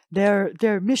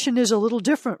 Their mission is a little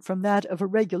different from that of a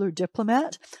regular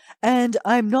diplomat. And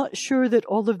I'm not sure that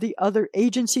all of the other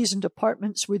agencies and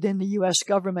departments within the U.S.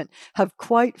 government have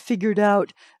quite figured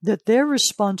out that they're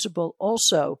responsible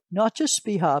also, not just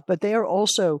SPIHA, but they are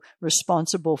also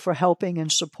responsible for helping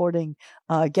and supporting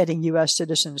getting U.S.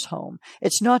 citizens home.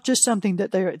 It's not just something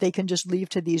that they can just leave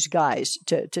to these guys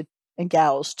and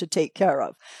gals to take care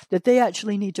of, that they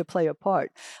actually need to play a part.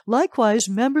 Likewise,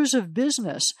 members of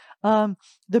business,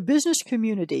 the business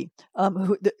community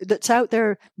that's out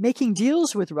there making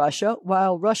deals with Russia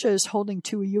while Russia is holding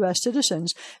 2 U.S.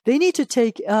 citizens, they need to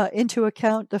take into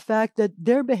account the fact that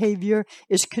their behavior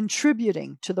is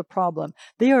contributing to the problem.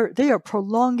 They are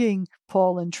prolonging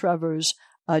Paul and Trevor's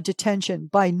detention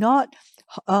by not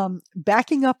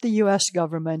backing up the U.S.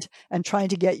 government and trying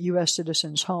to get U.S.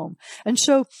 citizens home. And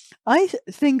so I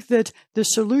think that the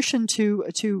solution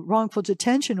to wrongful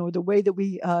detention, or the way that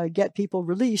we get people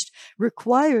released,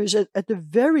 requires at the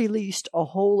very least a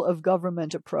whole of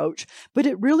government approach, but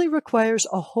it really requires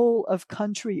a whole of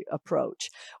country approach.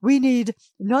 We need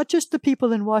not just the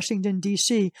people in Washington,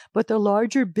 D.C., but the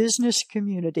larger business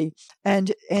community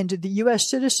and the U.S.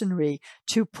 citizenry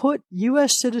to put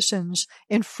U.S. citizens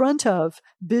in front of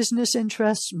business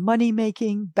interests,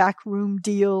 money-making, backroom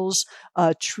deals,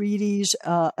 treaties,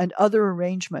 and other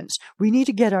arrangements. We need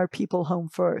to get our people home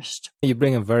first. You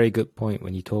bring a very good point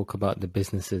when you talk about the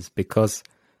businesses, because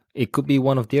it could be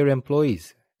one of their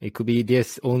employees. It could be their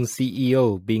own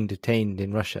CEO being detained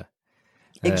in Russia.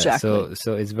 Exactly.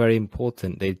 So it's very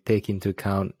important they take into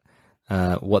account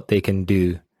what they can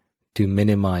do to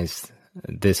minimize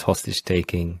this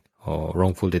hostage-taking or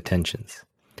wrongful detentions.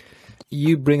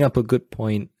 You bring up a good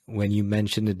point when you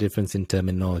mention the difference in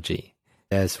terminology.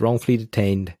 There's wrongfully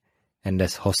detained and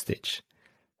there's hostage.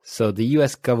 So the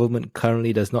US government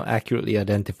currently does not accurately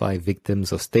identify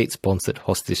victims of state-sponsored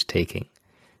hostage-taking.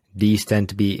 These tend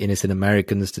to be innocent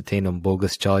Americans detained on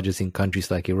bogus charges in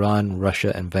countries like Iran,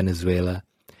 Russia, and Venezuela.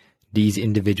 These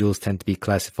individuals tend to be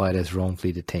classified as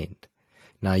wrongfully detained.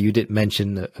 Now, you did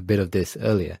mention a bit of this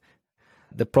earlier.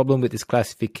 The problem with this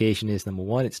classification is, number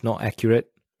one, it's not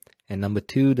accurate. And number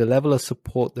two, the level of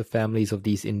support the families of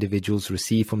these individuals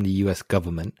receive from the US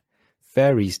government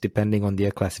varies depending on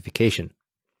their classification.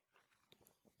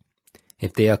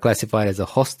 If they are classified as a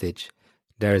hostage,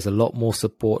 there is a lot more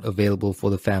support available for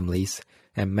the families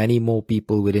and many more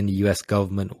people within the US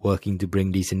government working to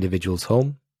bring these individuals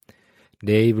home.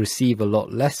 They receive a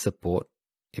lot less support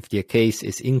if their case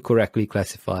is incorrectly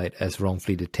classified as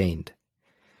wrongfully detained.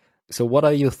 So what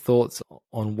are your thoughts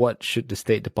on what should the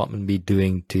State Department be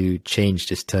doing to change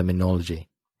this terminology?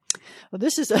 Well,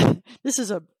 this is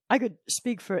I could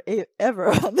speak forever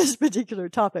on this particular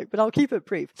topic, but I'll keep it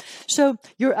brief. So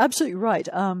you're absolutely right.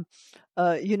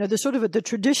 There's sort of the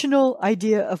traditional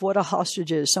idea of what a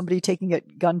hostage is, somebody taken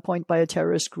at gunpoint by a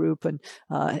terrorist group and,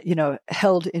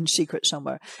 held in secret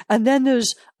somewhere. And then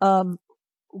there's,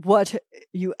 what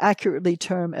you accurately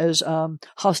term as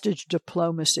hostage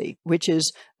diplomacy, which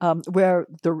is where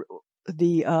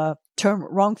the term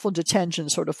wrongful detention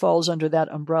sort of falls under that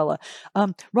umbrella.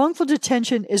 Wrongful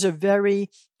detention is a very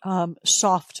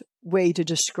soft way to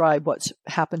describe what's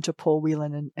happened to Paul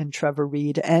Whelan and Trevor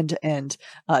Reed and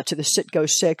to the Citgo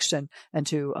Six and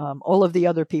to all of the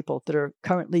other people that are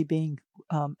currently being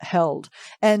held.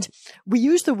 And we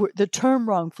use the term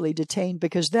wrongfully detained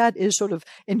because that is sort of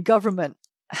in government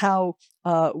how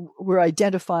we're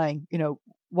identifying,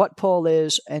 what Paul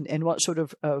is and what sort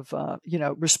of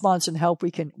response and help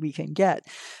we can get.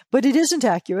 But it isn't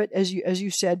accurate, as you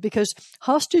said, because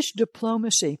hostage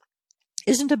diplomacy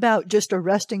isn't about just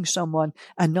arresting someone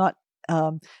and not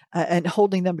and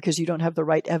holding them because you don't have the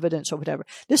right evidence or whatever.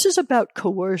 This is about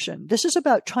coercion. This is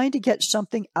about trying to get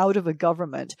something out of a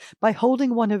government by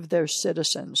holding one of their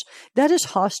citizens. That is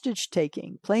hostage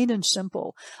taking, plain and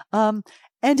simple. And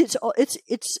it's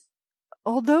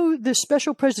although the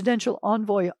special presidential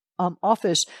envoy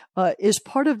office is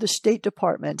part of the State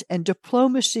Department, and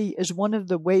diplomacy is one of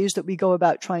the ways that we go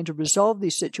about trying to resolve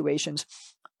these situations.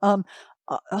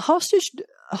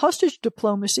 Hostage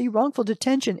diplomacy, wrongful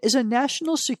detention, is a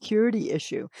national security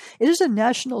issue. It is a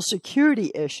national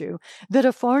security issue that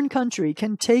a foreign country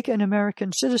can take an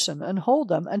American citizen and hold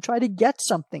them and try to get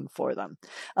something for them.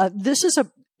 This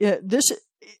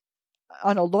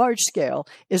on a large scale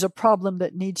is a problem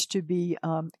that needs to be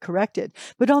corrected.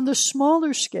 But on the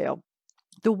smaller scale,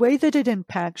 the way that it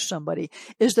impacts somebody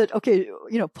is that, okay,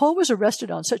 Paul was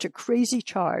arrested on such a crazy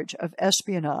charge of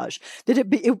espionage that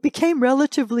it became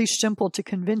relatively simple to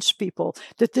convince people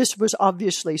that this was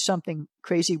obviously something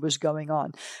crazy was going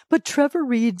on. But Trevor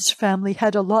Reed's family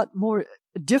had a lot more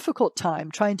difficult time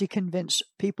trying to convince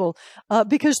people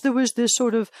because there was this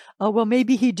sort of, well,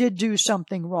 maybe he did do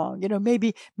something wrong.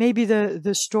 Maybe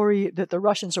the story that the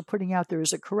Russians are putting out there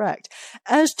is correct.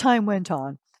 As time went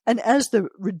on, and as the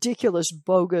ridiculous,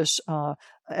 bogus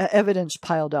evidence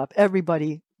piled up,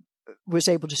 everybody was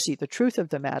able to see the truth of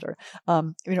the matter.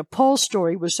 Paul's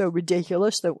story was so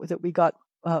ridiculous that we got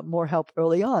more help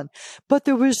early on. But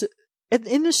there was,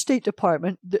 in the State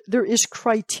Department, there is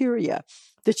criteria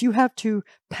that you have to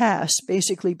pass,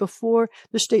 basically, before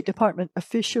the State Department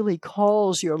officially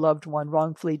calls your loved one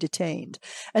wrongfully detained.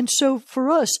 And so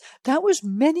for us, that was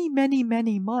many, many,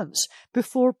 many months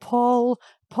before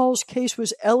Paul's case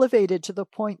was elevated to the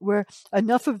point where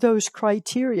enough of those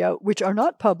criteria, which are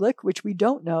not public, which we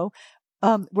don't know,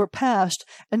 were passed.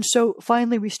 And so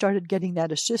finally we started getting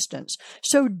that assistance.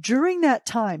 So during that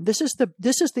time, this is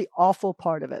the awful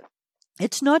part of it.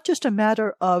 It's not just a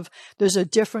matter of there's a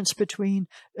difference between,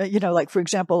 like, for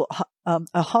example,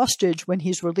 a hostage, when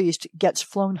he's released, gets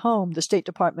flown home, the State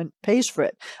Department pays for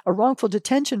it. A wrongful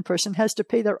detention person has to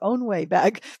pay their own way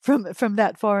back from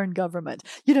that foreign government.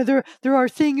 There are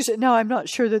things, now I'm not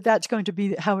sure that that's going to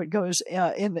be how it goes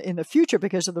in the future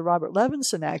because of the Robert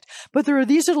Levinson Act, but there are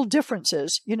these little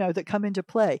differences, that come into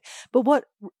play. But what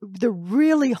the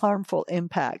really harmful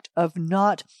impact of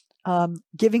not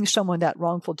giving someone that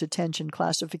wrongful detention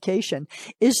classification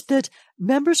is that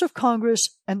members of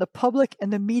Congress and the public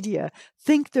and the media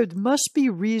think there must be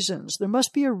a reason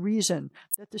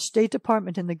that the State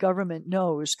Department and the government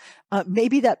knows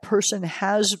maybe that person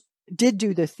did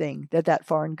do the thing that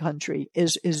foreign country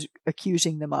is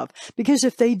accusing them of. Because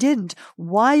if they didn't,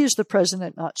 why is the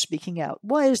president not speaking out?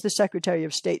 Why is the Secretary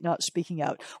of State not speaking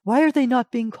out? Why are they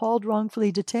not being called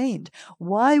wrongfully detained?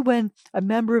 Why, when a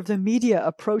member of the media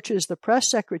approaches the press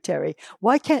secretary,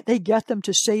 why can't they get them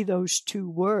to say those two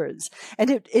words? And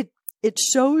it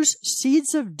sows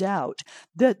seeds of doubt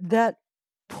that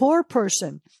poor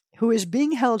person who is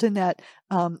being held in that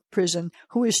prison,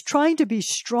 who is trying to be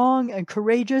strong and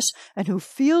courageous, and who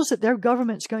feels that their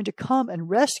government's going to come and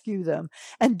rescue them,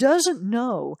 and doesn't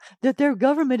know that their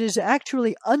government is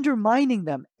actually undermining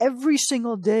them every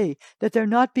single day, that they're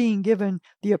not being given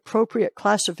the appropriate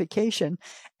classification,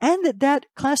 and that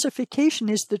classification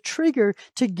is the trigger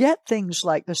to get things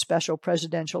like the special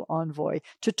presidential envoy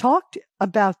to talk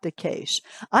about the case.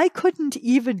 I couldn't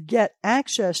even get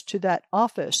access to that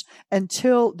office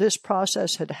until this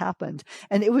process had happened.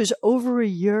 And it was over a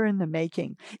year in the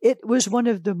making. It was one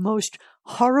of the most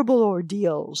horrible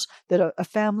ordeals that a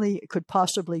family could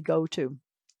possibly go to.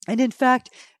 And in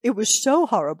fact, it was so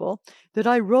horrible that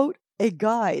I wrote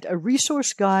a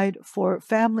resource guide for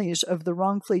families of the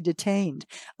wrongfully detained,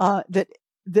 that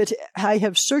I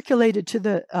have circulated to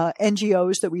the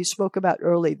NGOs that we spoke about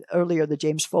earlier, the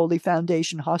James Foley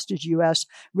Foundation, Hostage US,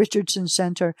 Richardson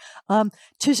Center,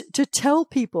 to tell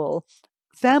people,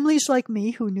 families like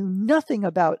me who knew nothing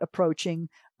about approaching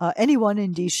anyone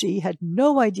in D.C., had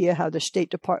no idea how the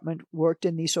State Department worked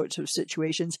in these sorts of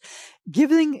situations,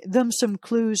 giving them some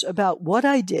clues about what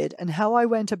I did and how I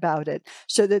went about it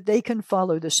so that they can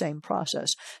follow the same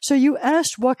process. So you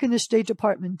asked, what can the State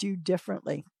Department do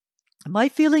differently? My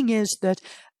feeling is that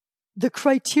the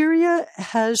criteria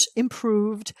has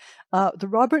improved. The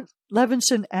Robert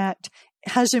Levinson Act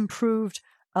has improved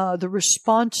the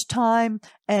response time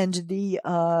and the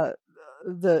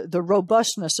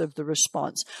robustness of the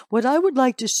response. What I would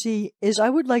like to see is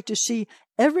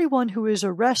everyone who is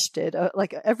arrested,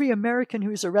 like every American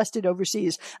who is arrested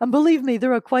overseas, and believe me,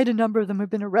 there are quite a number of them who have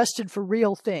been arrested for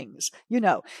real things.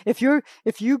 If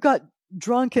you got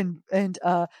drunk and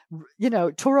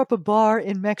tore up a bar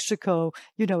in Mexico,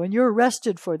 and you're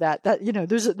arrested for that.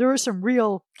 There are some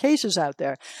real cases out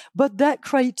there, but that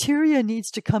criteria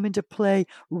needs to come into play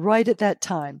right at that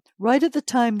time, right at the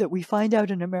time that we find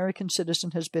out an American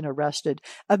citizen has been arrested.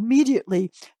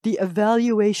 Immediately, the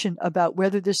evaluation about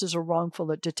whether this is a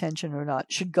wrongful detention or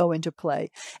not should go into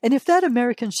play. And if that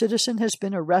American citizen has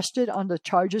been arrested on the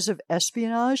charges of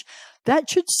espionage, that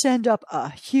should send up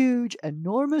a huge,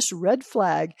 enormous red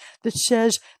flag that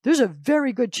says there's a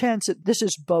very good chance that this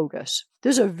is bogus.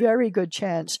 There's a very good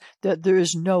chance that there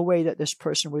is no way that this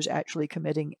person was actually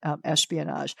committing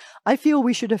espionage. I feel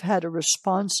we should have had a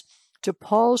response to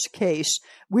Paul's case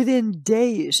within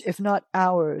days, if not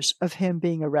hours, of him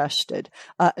being arrested,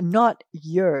 not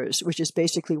years, which is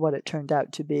basically what it turned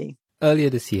out to be.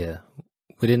 Earlier this year,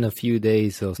 within a few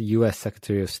days of U.S.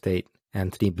 Secretary of State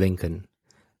Antony Blinken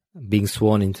being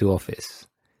sworn into office,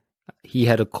 he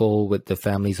had a call with the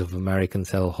families of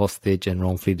Americans held hostage and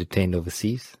wrongfully detained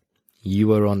overseas. You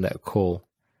were on that call.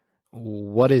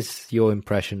 What is your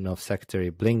impression of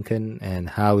Secretary Blinken, and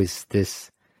how is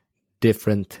this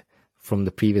different from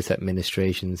the previous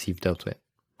administrations you've dealt with?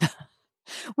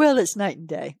 Well, it's night and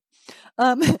day.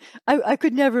 I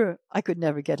could never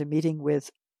get a meeting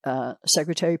with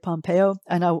Secretary Pompeo,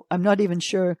 and I'm not even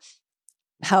sure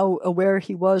how aware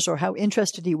he was or how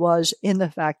interested he was in the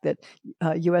fact that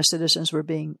U.S. citizens were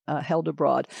being held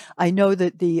abroad. I know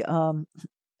that the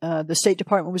State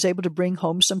Department was able to bring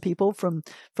home some people from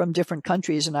different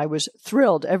countries, and I was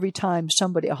thrilled every time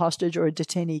a hostage or a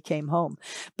detainee came home.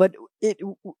 But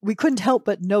we couldn't help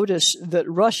but notice that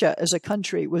Russia as a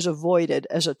country was avoided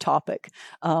as a topic.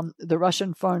 The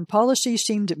Russian foreign policy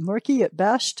seemed murky at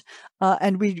best,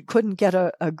 and we couldn't get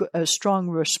a strong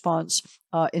response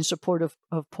in support of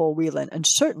Paul Whelan. And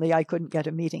certainly I couldn't get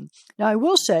a meeting. Now, I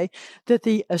will say that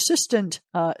the Assistant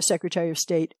Secretary of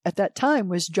State at that time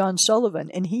was John Sullivan,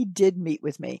 and he did meet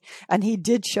with me, and he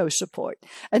did show support.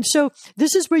 And so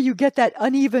this is where you get that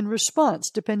uneven response,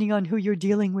 depending on who you're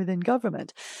dealing with in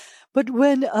government. But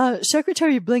when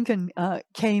Secretary Blinken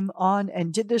came on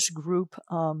and did this group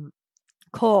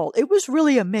call, it was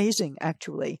really amazing,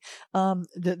 actually.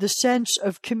 The sense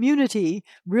of community,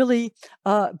 really,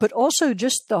 but also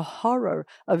just the horror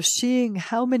of seeing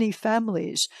how many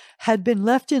families had been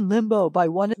left in limbo by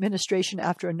one administration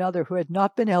after another who had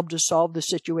not been able to solve the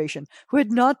situation, who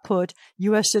had not put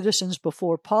U.S. citizens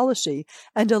before policy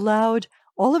and allowed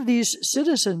all of these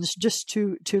citizens just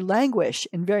to languish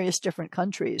in various different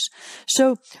countries.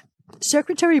 So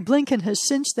Secretary Blinken has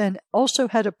since then also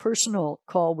had a personal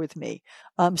call with me.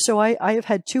 So I have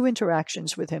had 2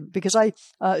 interactions with him because I,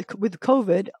 with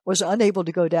COVID, was unable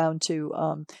to go down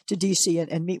to D.C.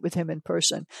 and meet with him in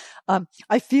person.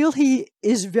 I feel he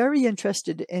is very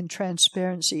interested in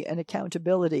transparency and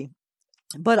accountability.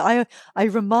 But I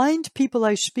remind people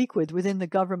I speak with within the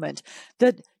government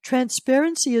that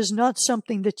transparency is not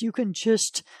something that you can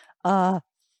just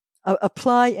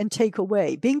apply and take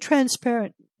away. Being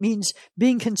transparent means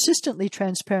being consistently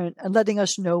transparent and letting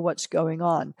us know what's going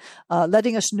on,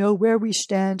 letting us know where we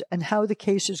stand and how the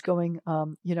case is going,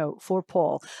 for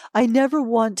Paul. I never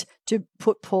want to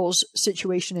put Paul's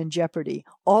situation in jeopardy.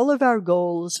 All of our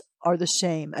goals are the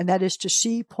same, and that is to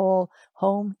see Paul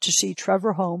home, to see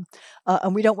Trevor home,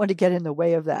 and we don't want to get in the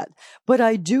way of that. But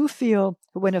I do feel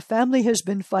when a family has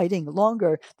been fighting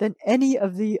longer than any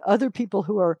of the other people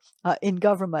who are in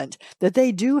government, that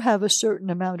they do have a certain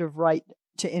amount of right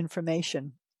to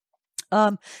information.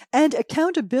 And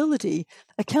accountability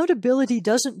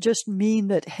doesn't just mean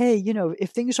that, hey, if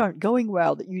things aren't going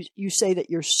well, that you say that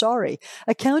you're sorry.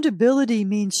 Accountability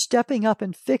means stepping up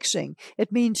and fixing.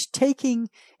 It means taking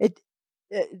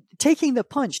the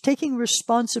punch, taking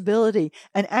responsibility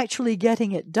and actually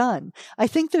getting it done. I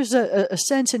think there's a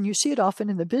sense, and you see it often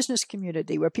in the business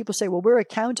community, where people say, well, we're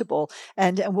accountable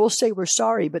and we'll say we're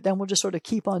sorry, but then we'll just sort of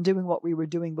keep on doing what we were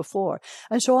doing before.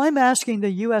 And so I'm asking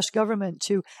the U.S. government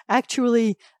to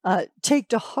actually take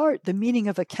to heart the meaning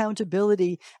of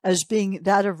accountability as being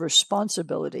that of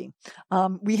responsibility.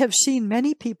 We have seen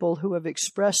many people who have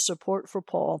expressed support for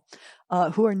Paul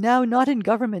who are now not in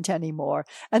government anymore,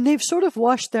 and they've sort of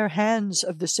washed their hands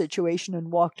of the situation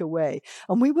and walked away.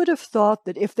 And we would have thought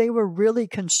that if they were really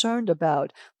concerned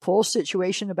about Paul's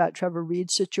situation, about Trevor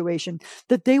Reed's situation,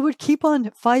 that they would keep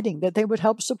on fighting, that they would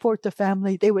help support the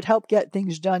family, they would help get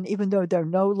things done, even though they're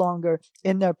no longer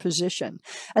in their position.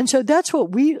 And so that's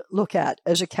what we look at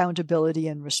as accountability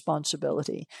and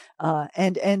responsibility.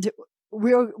 And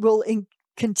we'll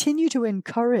continue to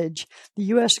encourage the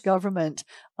U.S. government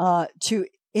to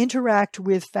interact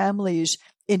with families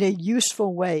in a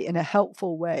useful way, in a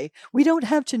helpful way. We don't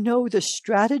have to know the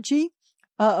strategy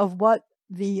of what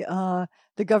the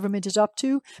government is up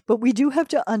to, but we do have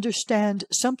to understand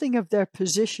something of their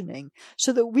positioning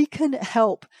so that we can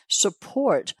help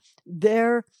support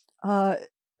their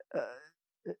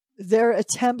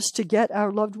attempts to get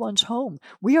our loved ones home.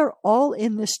 We are all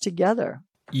in this together.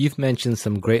 You've mentioned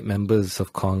some great members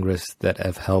of Congress that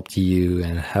have helped you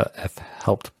and have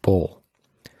helped Paul.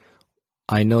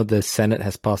 I know the Senate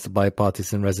has passed a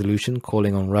bipartisan resolution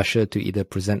calling on Russia to either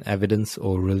present evidence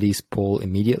or release Paul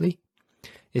immediately.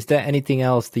 Is there anything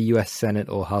else the U.S. Senate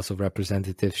or House of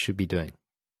Representatives should be doing?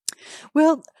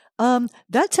 Well,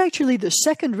 that's actually the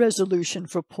second resolution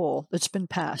for Paul that's been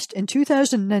passed. In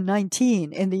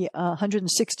 2019, in the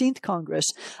 116th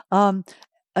Congress,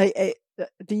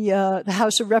 the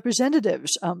House of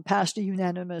Representatives passed a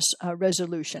unanimous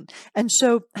resolution. And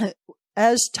so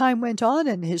as time went on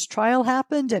and his trial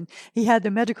happened and he had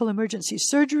the medical emergency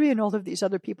surgery and all of these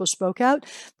other people spoke out,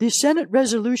 the Senate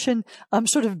resolution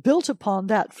sort of built upon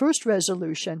that first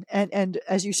resolution and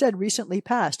as you said, recently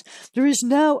passed. There is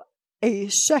now a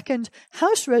second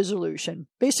House resolution,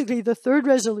 basically the third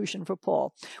resolution for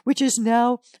Paul, which is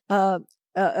now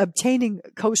obtaining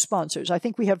co-sponsors. I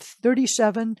think we have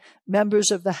 37 members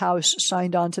of the House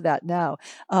signed on to that now.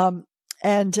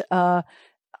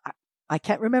 I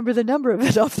can't remember the number of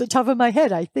it off the top of my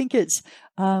head. I think it's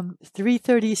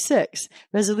 336,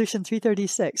 Resolution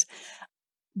 336.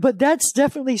 But that's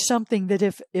definitely something that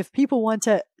if people want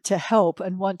to help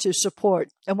and want to support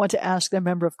and want to ask their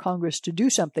member of Congress to do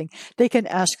something, they can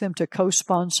ask them to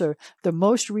co-sponsor the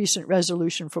most recent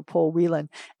resolution for Paul Whelan.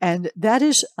 And that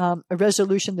is a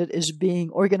resolution that is being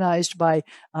organized by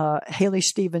Haley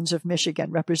Stevens of Michigan,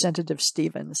 Representative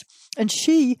Stevens. And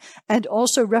she and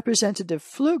also Representative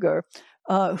Pfluger,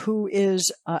 who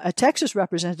is a Texas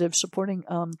representative supporting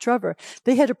Trevor,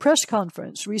 they had a press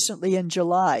conference recently in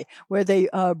July where they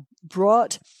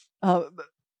brought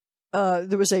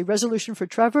there was a resolution for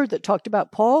Trevor that talked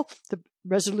about Paul. The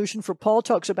resolution for Paul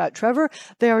talks about Trevor.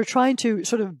 They are trying to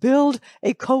sort of build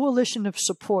a coalition of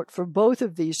support for both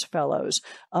of these fellows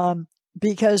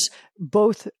because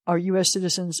both are U.S.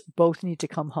 citizens, both need to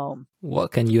come home.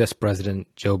 What can U.S.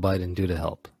 President Joe Biden do to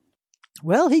help?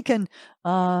 Well, he can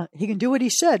do what he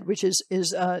said, which is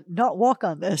not walk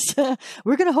on this.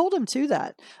 We're going to hold him to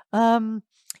that.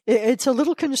 It's a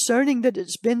little concerning that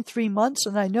it's been 3 months,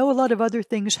 and I know a lot of other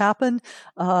things happen.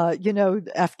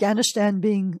 Afghanistan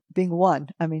being one.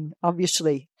 I mean,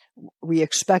 obviously, we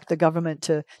expect the government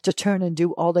to turn and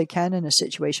do all they can in a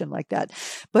situation like that.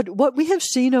 But what we have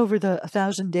seen over the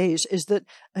 1,000 days is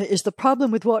the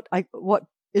problem with what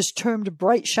is termed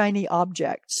bright, shiny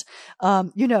objects.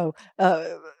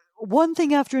 One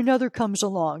thing after another comes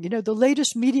along. The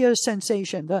latest media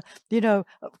sensation,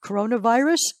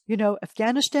 coronavirus,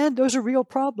 Afghanistan, those are real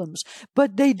problems.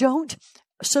 But they don't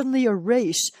suddenly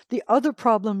erase the other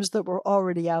problems that were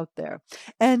already out there.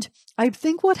 And I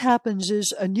think what happens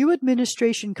is a new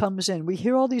administration comes in. We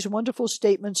hear all these wonderful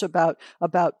statements about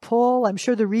Paul. I'm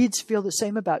sure the Reids feel the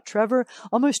same about Trevor.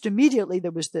 Almost immediately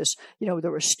there was this, there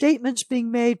were statements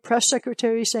being made, press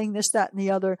secretaries saying this, that, and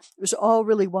the other. It was all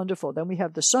really wonderful. Then we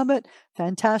have the summit.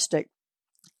 Fantastic.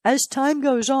 As time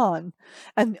goes on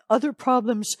and other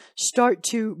problems start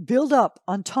to build up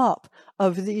on top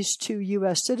of these two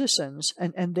U.S. citizens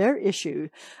and their issue,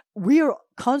 we are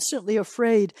constantly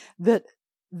afraid that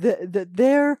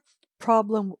their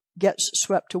problem gets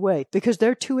swept away because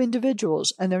they're two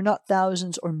individuals and they're not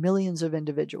thousands or millions of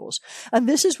individuals. And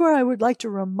this is where I would like to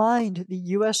remind the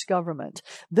U.S. government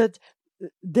that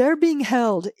their being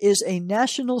held is a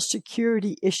national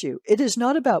security issue. It is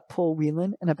not about Paul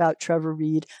Whelan and about Trevor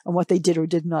Reed and what they did or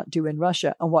did not do in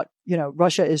Russia and what,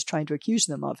 Russia is trying to accuse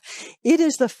them of. It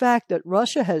is the fact that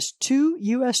Russia has two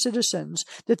U.S. citizens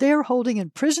that they are holding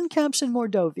in prison camps in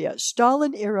Mordovia,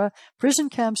 Stalin-era prison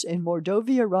camps in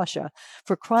Mordovia, Russia,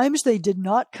 for crimes they did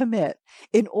not commit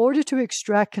in order to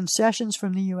extract concessions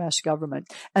from the U.S.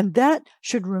 government. And that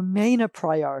should remain a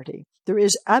priority. There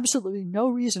is absolutely no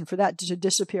reason for that to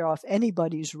disappear off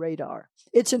anybody's radar.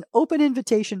 It's an open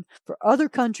invitation for other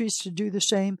countries to do the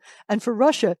same and for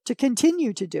Russia to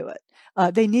continue to do it.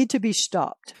 They need to be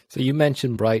stopped. So you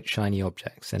mentioned bright, shiny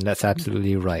objects, and that's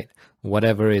absolutely right.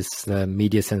 Whatever is the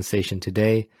media sensation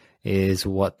today is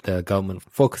what the government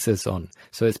focuses on.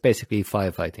 So it's basically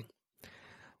firefighting.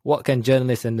 What can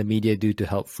journalists and the media do to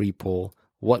help free Paul?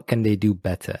 What can they do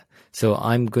better? So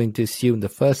I'm going to assume the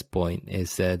first point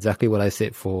is exactly what I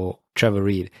said for Trevor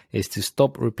Reed, is to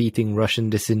stop repeating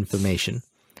Russian disinformation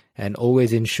and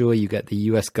always ensure you get the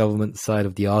US government side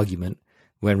of the argument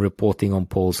when reporting on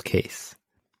Paul's case.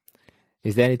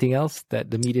 Is there anything else that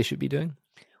the media should be doing?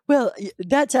 Well,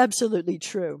 that's absolutely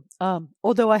true.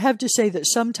 Although I have to say that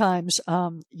sometimes,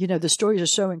 the stories are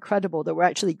so incredible that we're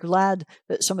actually glad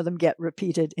that some of them get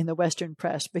repeated in the Western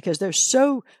press, because they're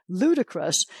so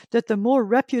ludicrous that the more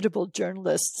reputable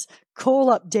journalists call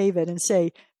up David and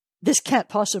say, this can't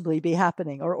possibly be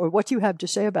happening, or what do you have to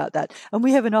say about that? And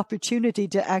we have an opportunity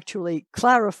to actually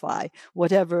clarify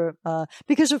whatever,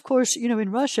 because of course,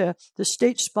 in Russia, the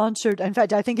state-sponsored, in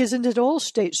fact, I think isn't it all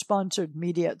state-sponsored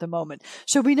media at the moment?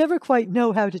 So we never quite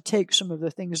know how to take some of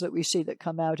the things that we see that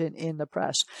come out in the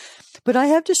press. But I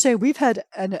have to say, we've had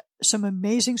some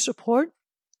amazing support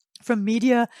from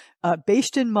media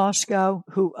based in Moscow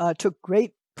who took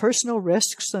great personal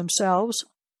risks themselves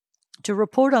to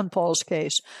report on Paul's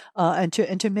case and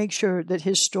to make sure that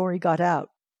his story got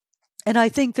out. And I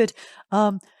think that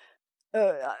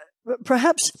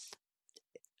perhaps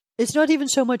it's not even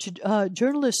so much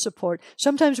journalist support.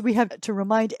 Sometimes we have to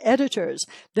remind editors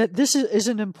that this is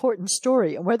an important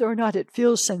story, and whether or not it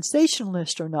feels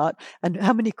sensationalist or not, and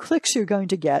how many clicks you're going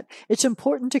to get, it's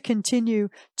important to continue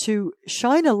to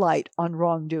shine a light on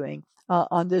wrongdoing.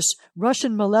 On this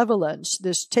Russian malevolence,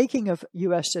 this taking of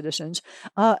U.S. citizens,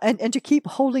 and to keep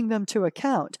holding them to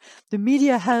account. The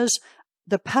media has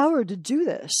the power to do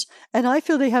this, and I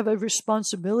feel they have a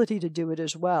responsibility to do it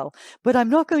as well. But I'm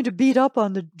not going to beat up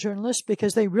on the journalists,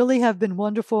 because they really have been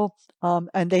wonderful,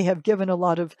 and they have given a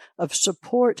lot of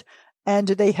support, and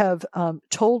they have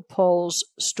told Paul's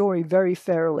story very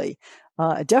fairly.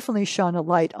 Definitely shone a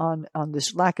light on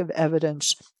this lack of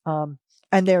evidence,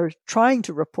 and they're trying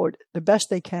to report the best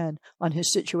they can on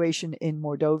his situation in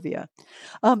Mordovia.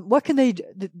 What can they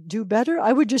do better?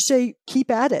 I would just say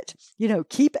keep at it.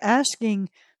 Keep asking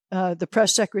the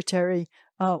press secretary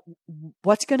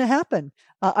what's going to happen.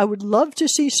 I would love to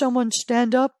see someone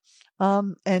stand up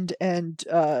and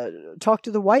talk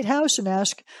to the White House and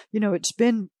ask, it's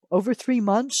been over 3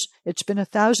 months. It's been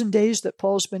 1,000 days that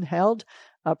Paul's been held.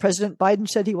 President Biden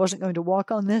said he wasn't going to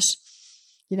walk on this.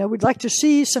 We'd like to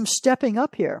see some stepping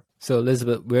up here. So,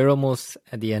 Elizabeth, we're almost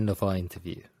at the end of our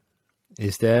interview.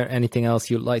 Is there anything else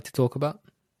you'd like to talk about?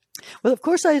 Well, of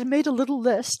course, I had made a little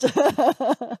list.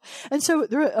 And so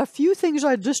there are a few things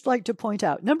I'd just like to point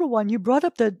out. Number one, you brought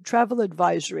up the travel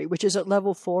advisory, which is at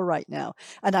level 4 right now.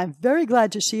 And I'm very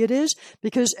glad to see it is,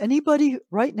 because anybody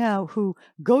right now who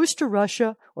goes to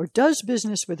Russia or does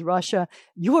business with Russia,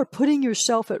 you are putting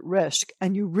yourself at risk,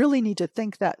 and you really need to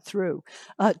think that through.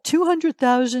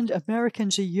 200,000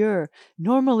 Americans a year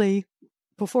normally,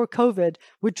 before COVID,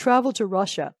 would travel to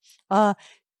Russia.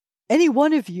 Any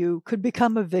one of you could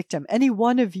become a victim. Any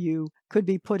one of you could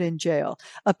be put in jail.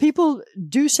 People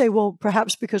do say, well,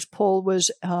 perhaps because Paul was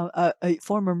a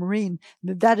former Marine,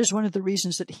 that is one of the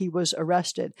reasons that he was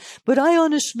arrested. But I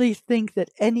honestly think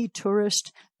that any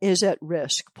tourist is at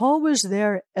risk. Paul was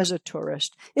there as a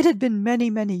tourist. It had been many,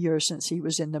 many years since he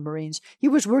was in the Marines. He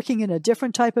was working in a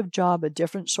different type of job, a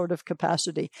different sort of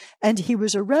capacity, and he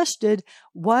was arrested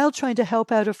while trying to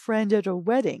help out a friend at a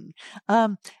wedding.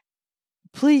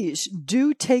 Please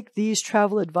do take these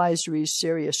travel advisories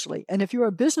seriously. And if you're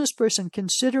a business person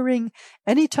considering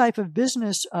any type of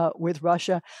business with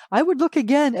Russia, I would look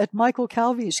again at Michael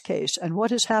Calvi's case and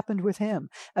what has happened with him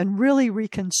and really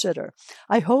reconsider.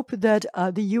 I hope that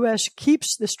the U.S.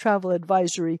 keeps this travel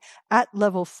advisory at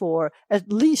level 4,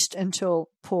 at least until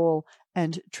Paul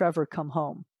and Trevor come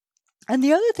home. And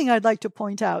the other thing I'd like to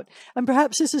point out, and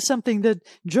perhaps this is something that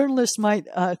journalists might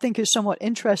think is somewhat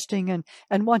interesting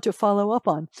and want to follow up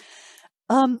on.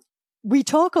 We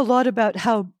talk a lot about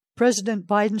how President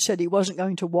Biden said he wasn't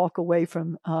going to walk away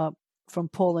from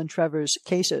Paul and Trevor's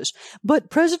cases. But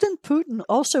President Putin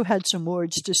also had some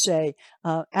words to say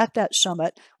at that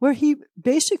summit, where he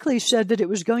basically said that it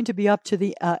was going to be up to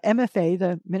the MFA,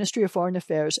 the Ministry of Foreign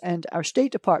Affairs, and our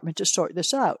State Department to sort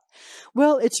this out.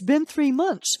 Well, it's been 3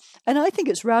 months, and I think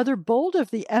it's rather bold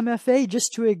of the MFA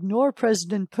just to ignore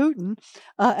President Putin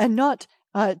and not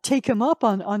take him up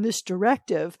on this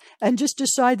directive and just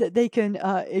decide that they can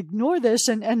ignore this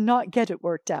and not get it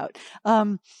worked out.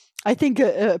 I think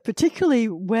particularly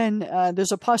when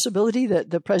there's a possibility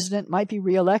that the president might be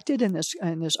reelected in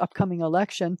this upcoming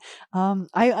election,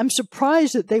 I'm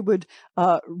surprised that they would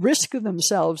risk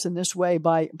themselves in this way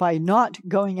by not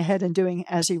going ahead and doing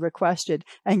as he requested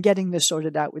and getting this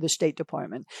sorted out with the State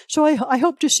Department. So I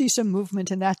hope to see some movement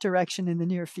in that direction in the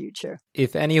near future.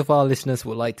 If any of our listeners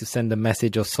would like to send a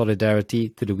message of solidarity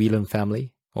to the Whelan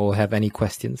family or have any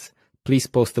questions, please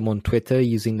post them on Twitter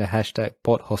using the hashtag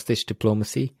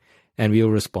 #PodHostageDiplomacy. And we'll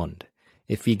respond.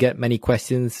 If we get many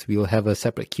questions, we'll have a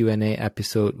separate Q&A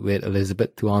episode with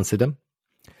Elizabeth to answer them.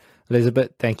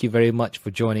 Elizabeth, thank you very much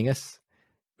for joining us.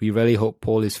 We really hope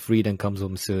Paul is freed and comes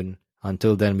home soon.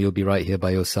 Until then, we'll be right here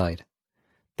by your side.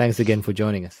 Thanks again for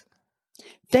joining us.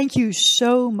 Thank you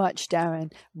so much,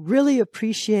 Darren. Really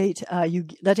appreciate you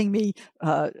letting me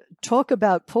talk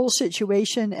about Paul's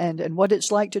situation and what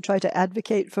it's like to try to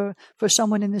advocate for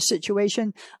someone in this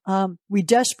situation. We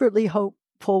desperately hope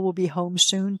Paul will be home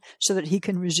soon so that he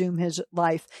can resume his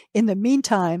life. In the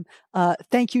meantime,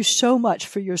 thank you so much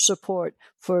for your support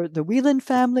for the Whelan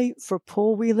family, for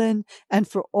Paul Whelan, and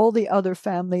for all the other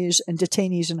families and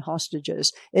detainees and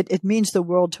hostages. It means the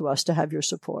world to us to have your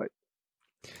support.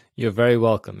 You're very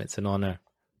welcome. It's an honor.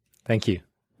 Thank you.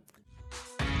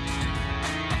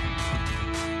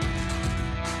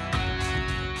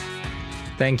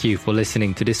 Thank you for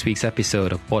listening to this week's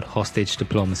episode of Port Hostage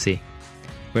Diplomacy.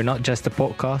 We're not just a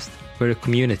podcast, we're a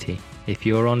community. If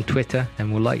you're on Twitter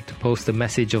and would like to post a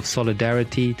message of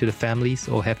solidarity to the families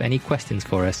or have any questions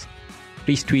for us,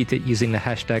 please tweet it using the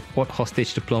hashtag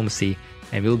PortHostageDiplomacy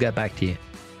and we'll get back to you.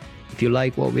 If you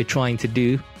like what we're trying to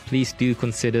do, please do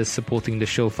consider supporting the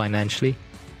show financially.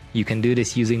 You can do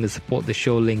this using the Support the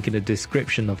Show link in the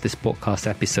description of this podcast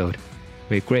episode.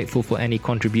 We're grateful for any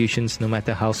contributions, no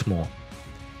matter how small.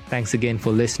 Thanks again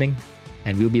for listening,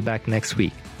 and we'll be back next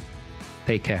week.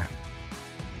 Take care.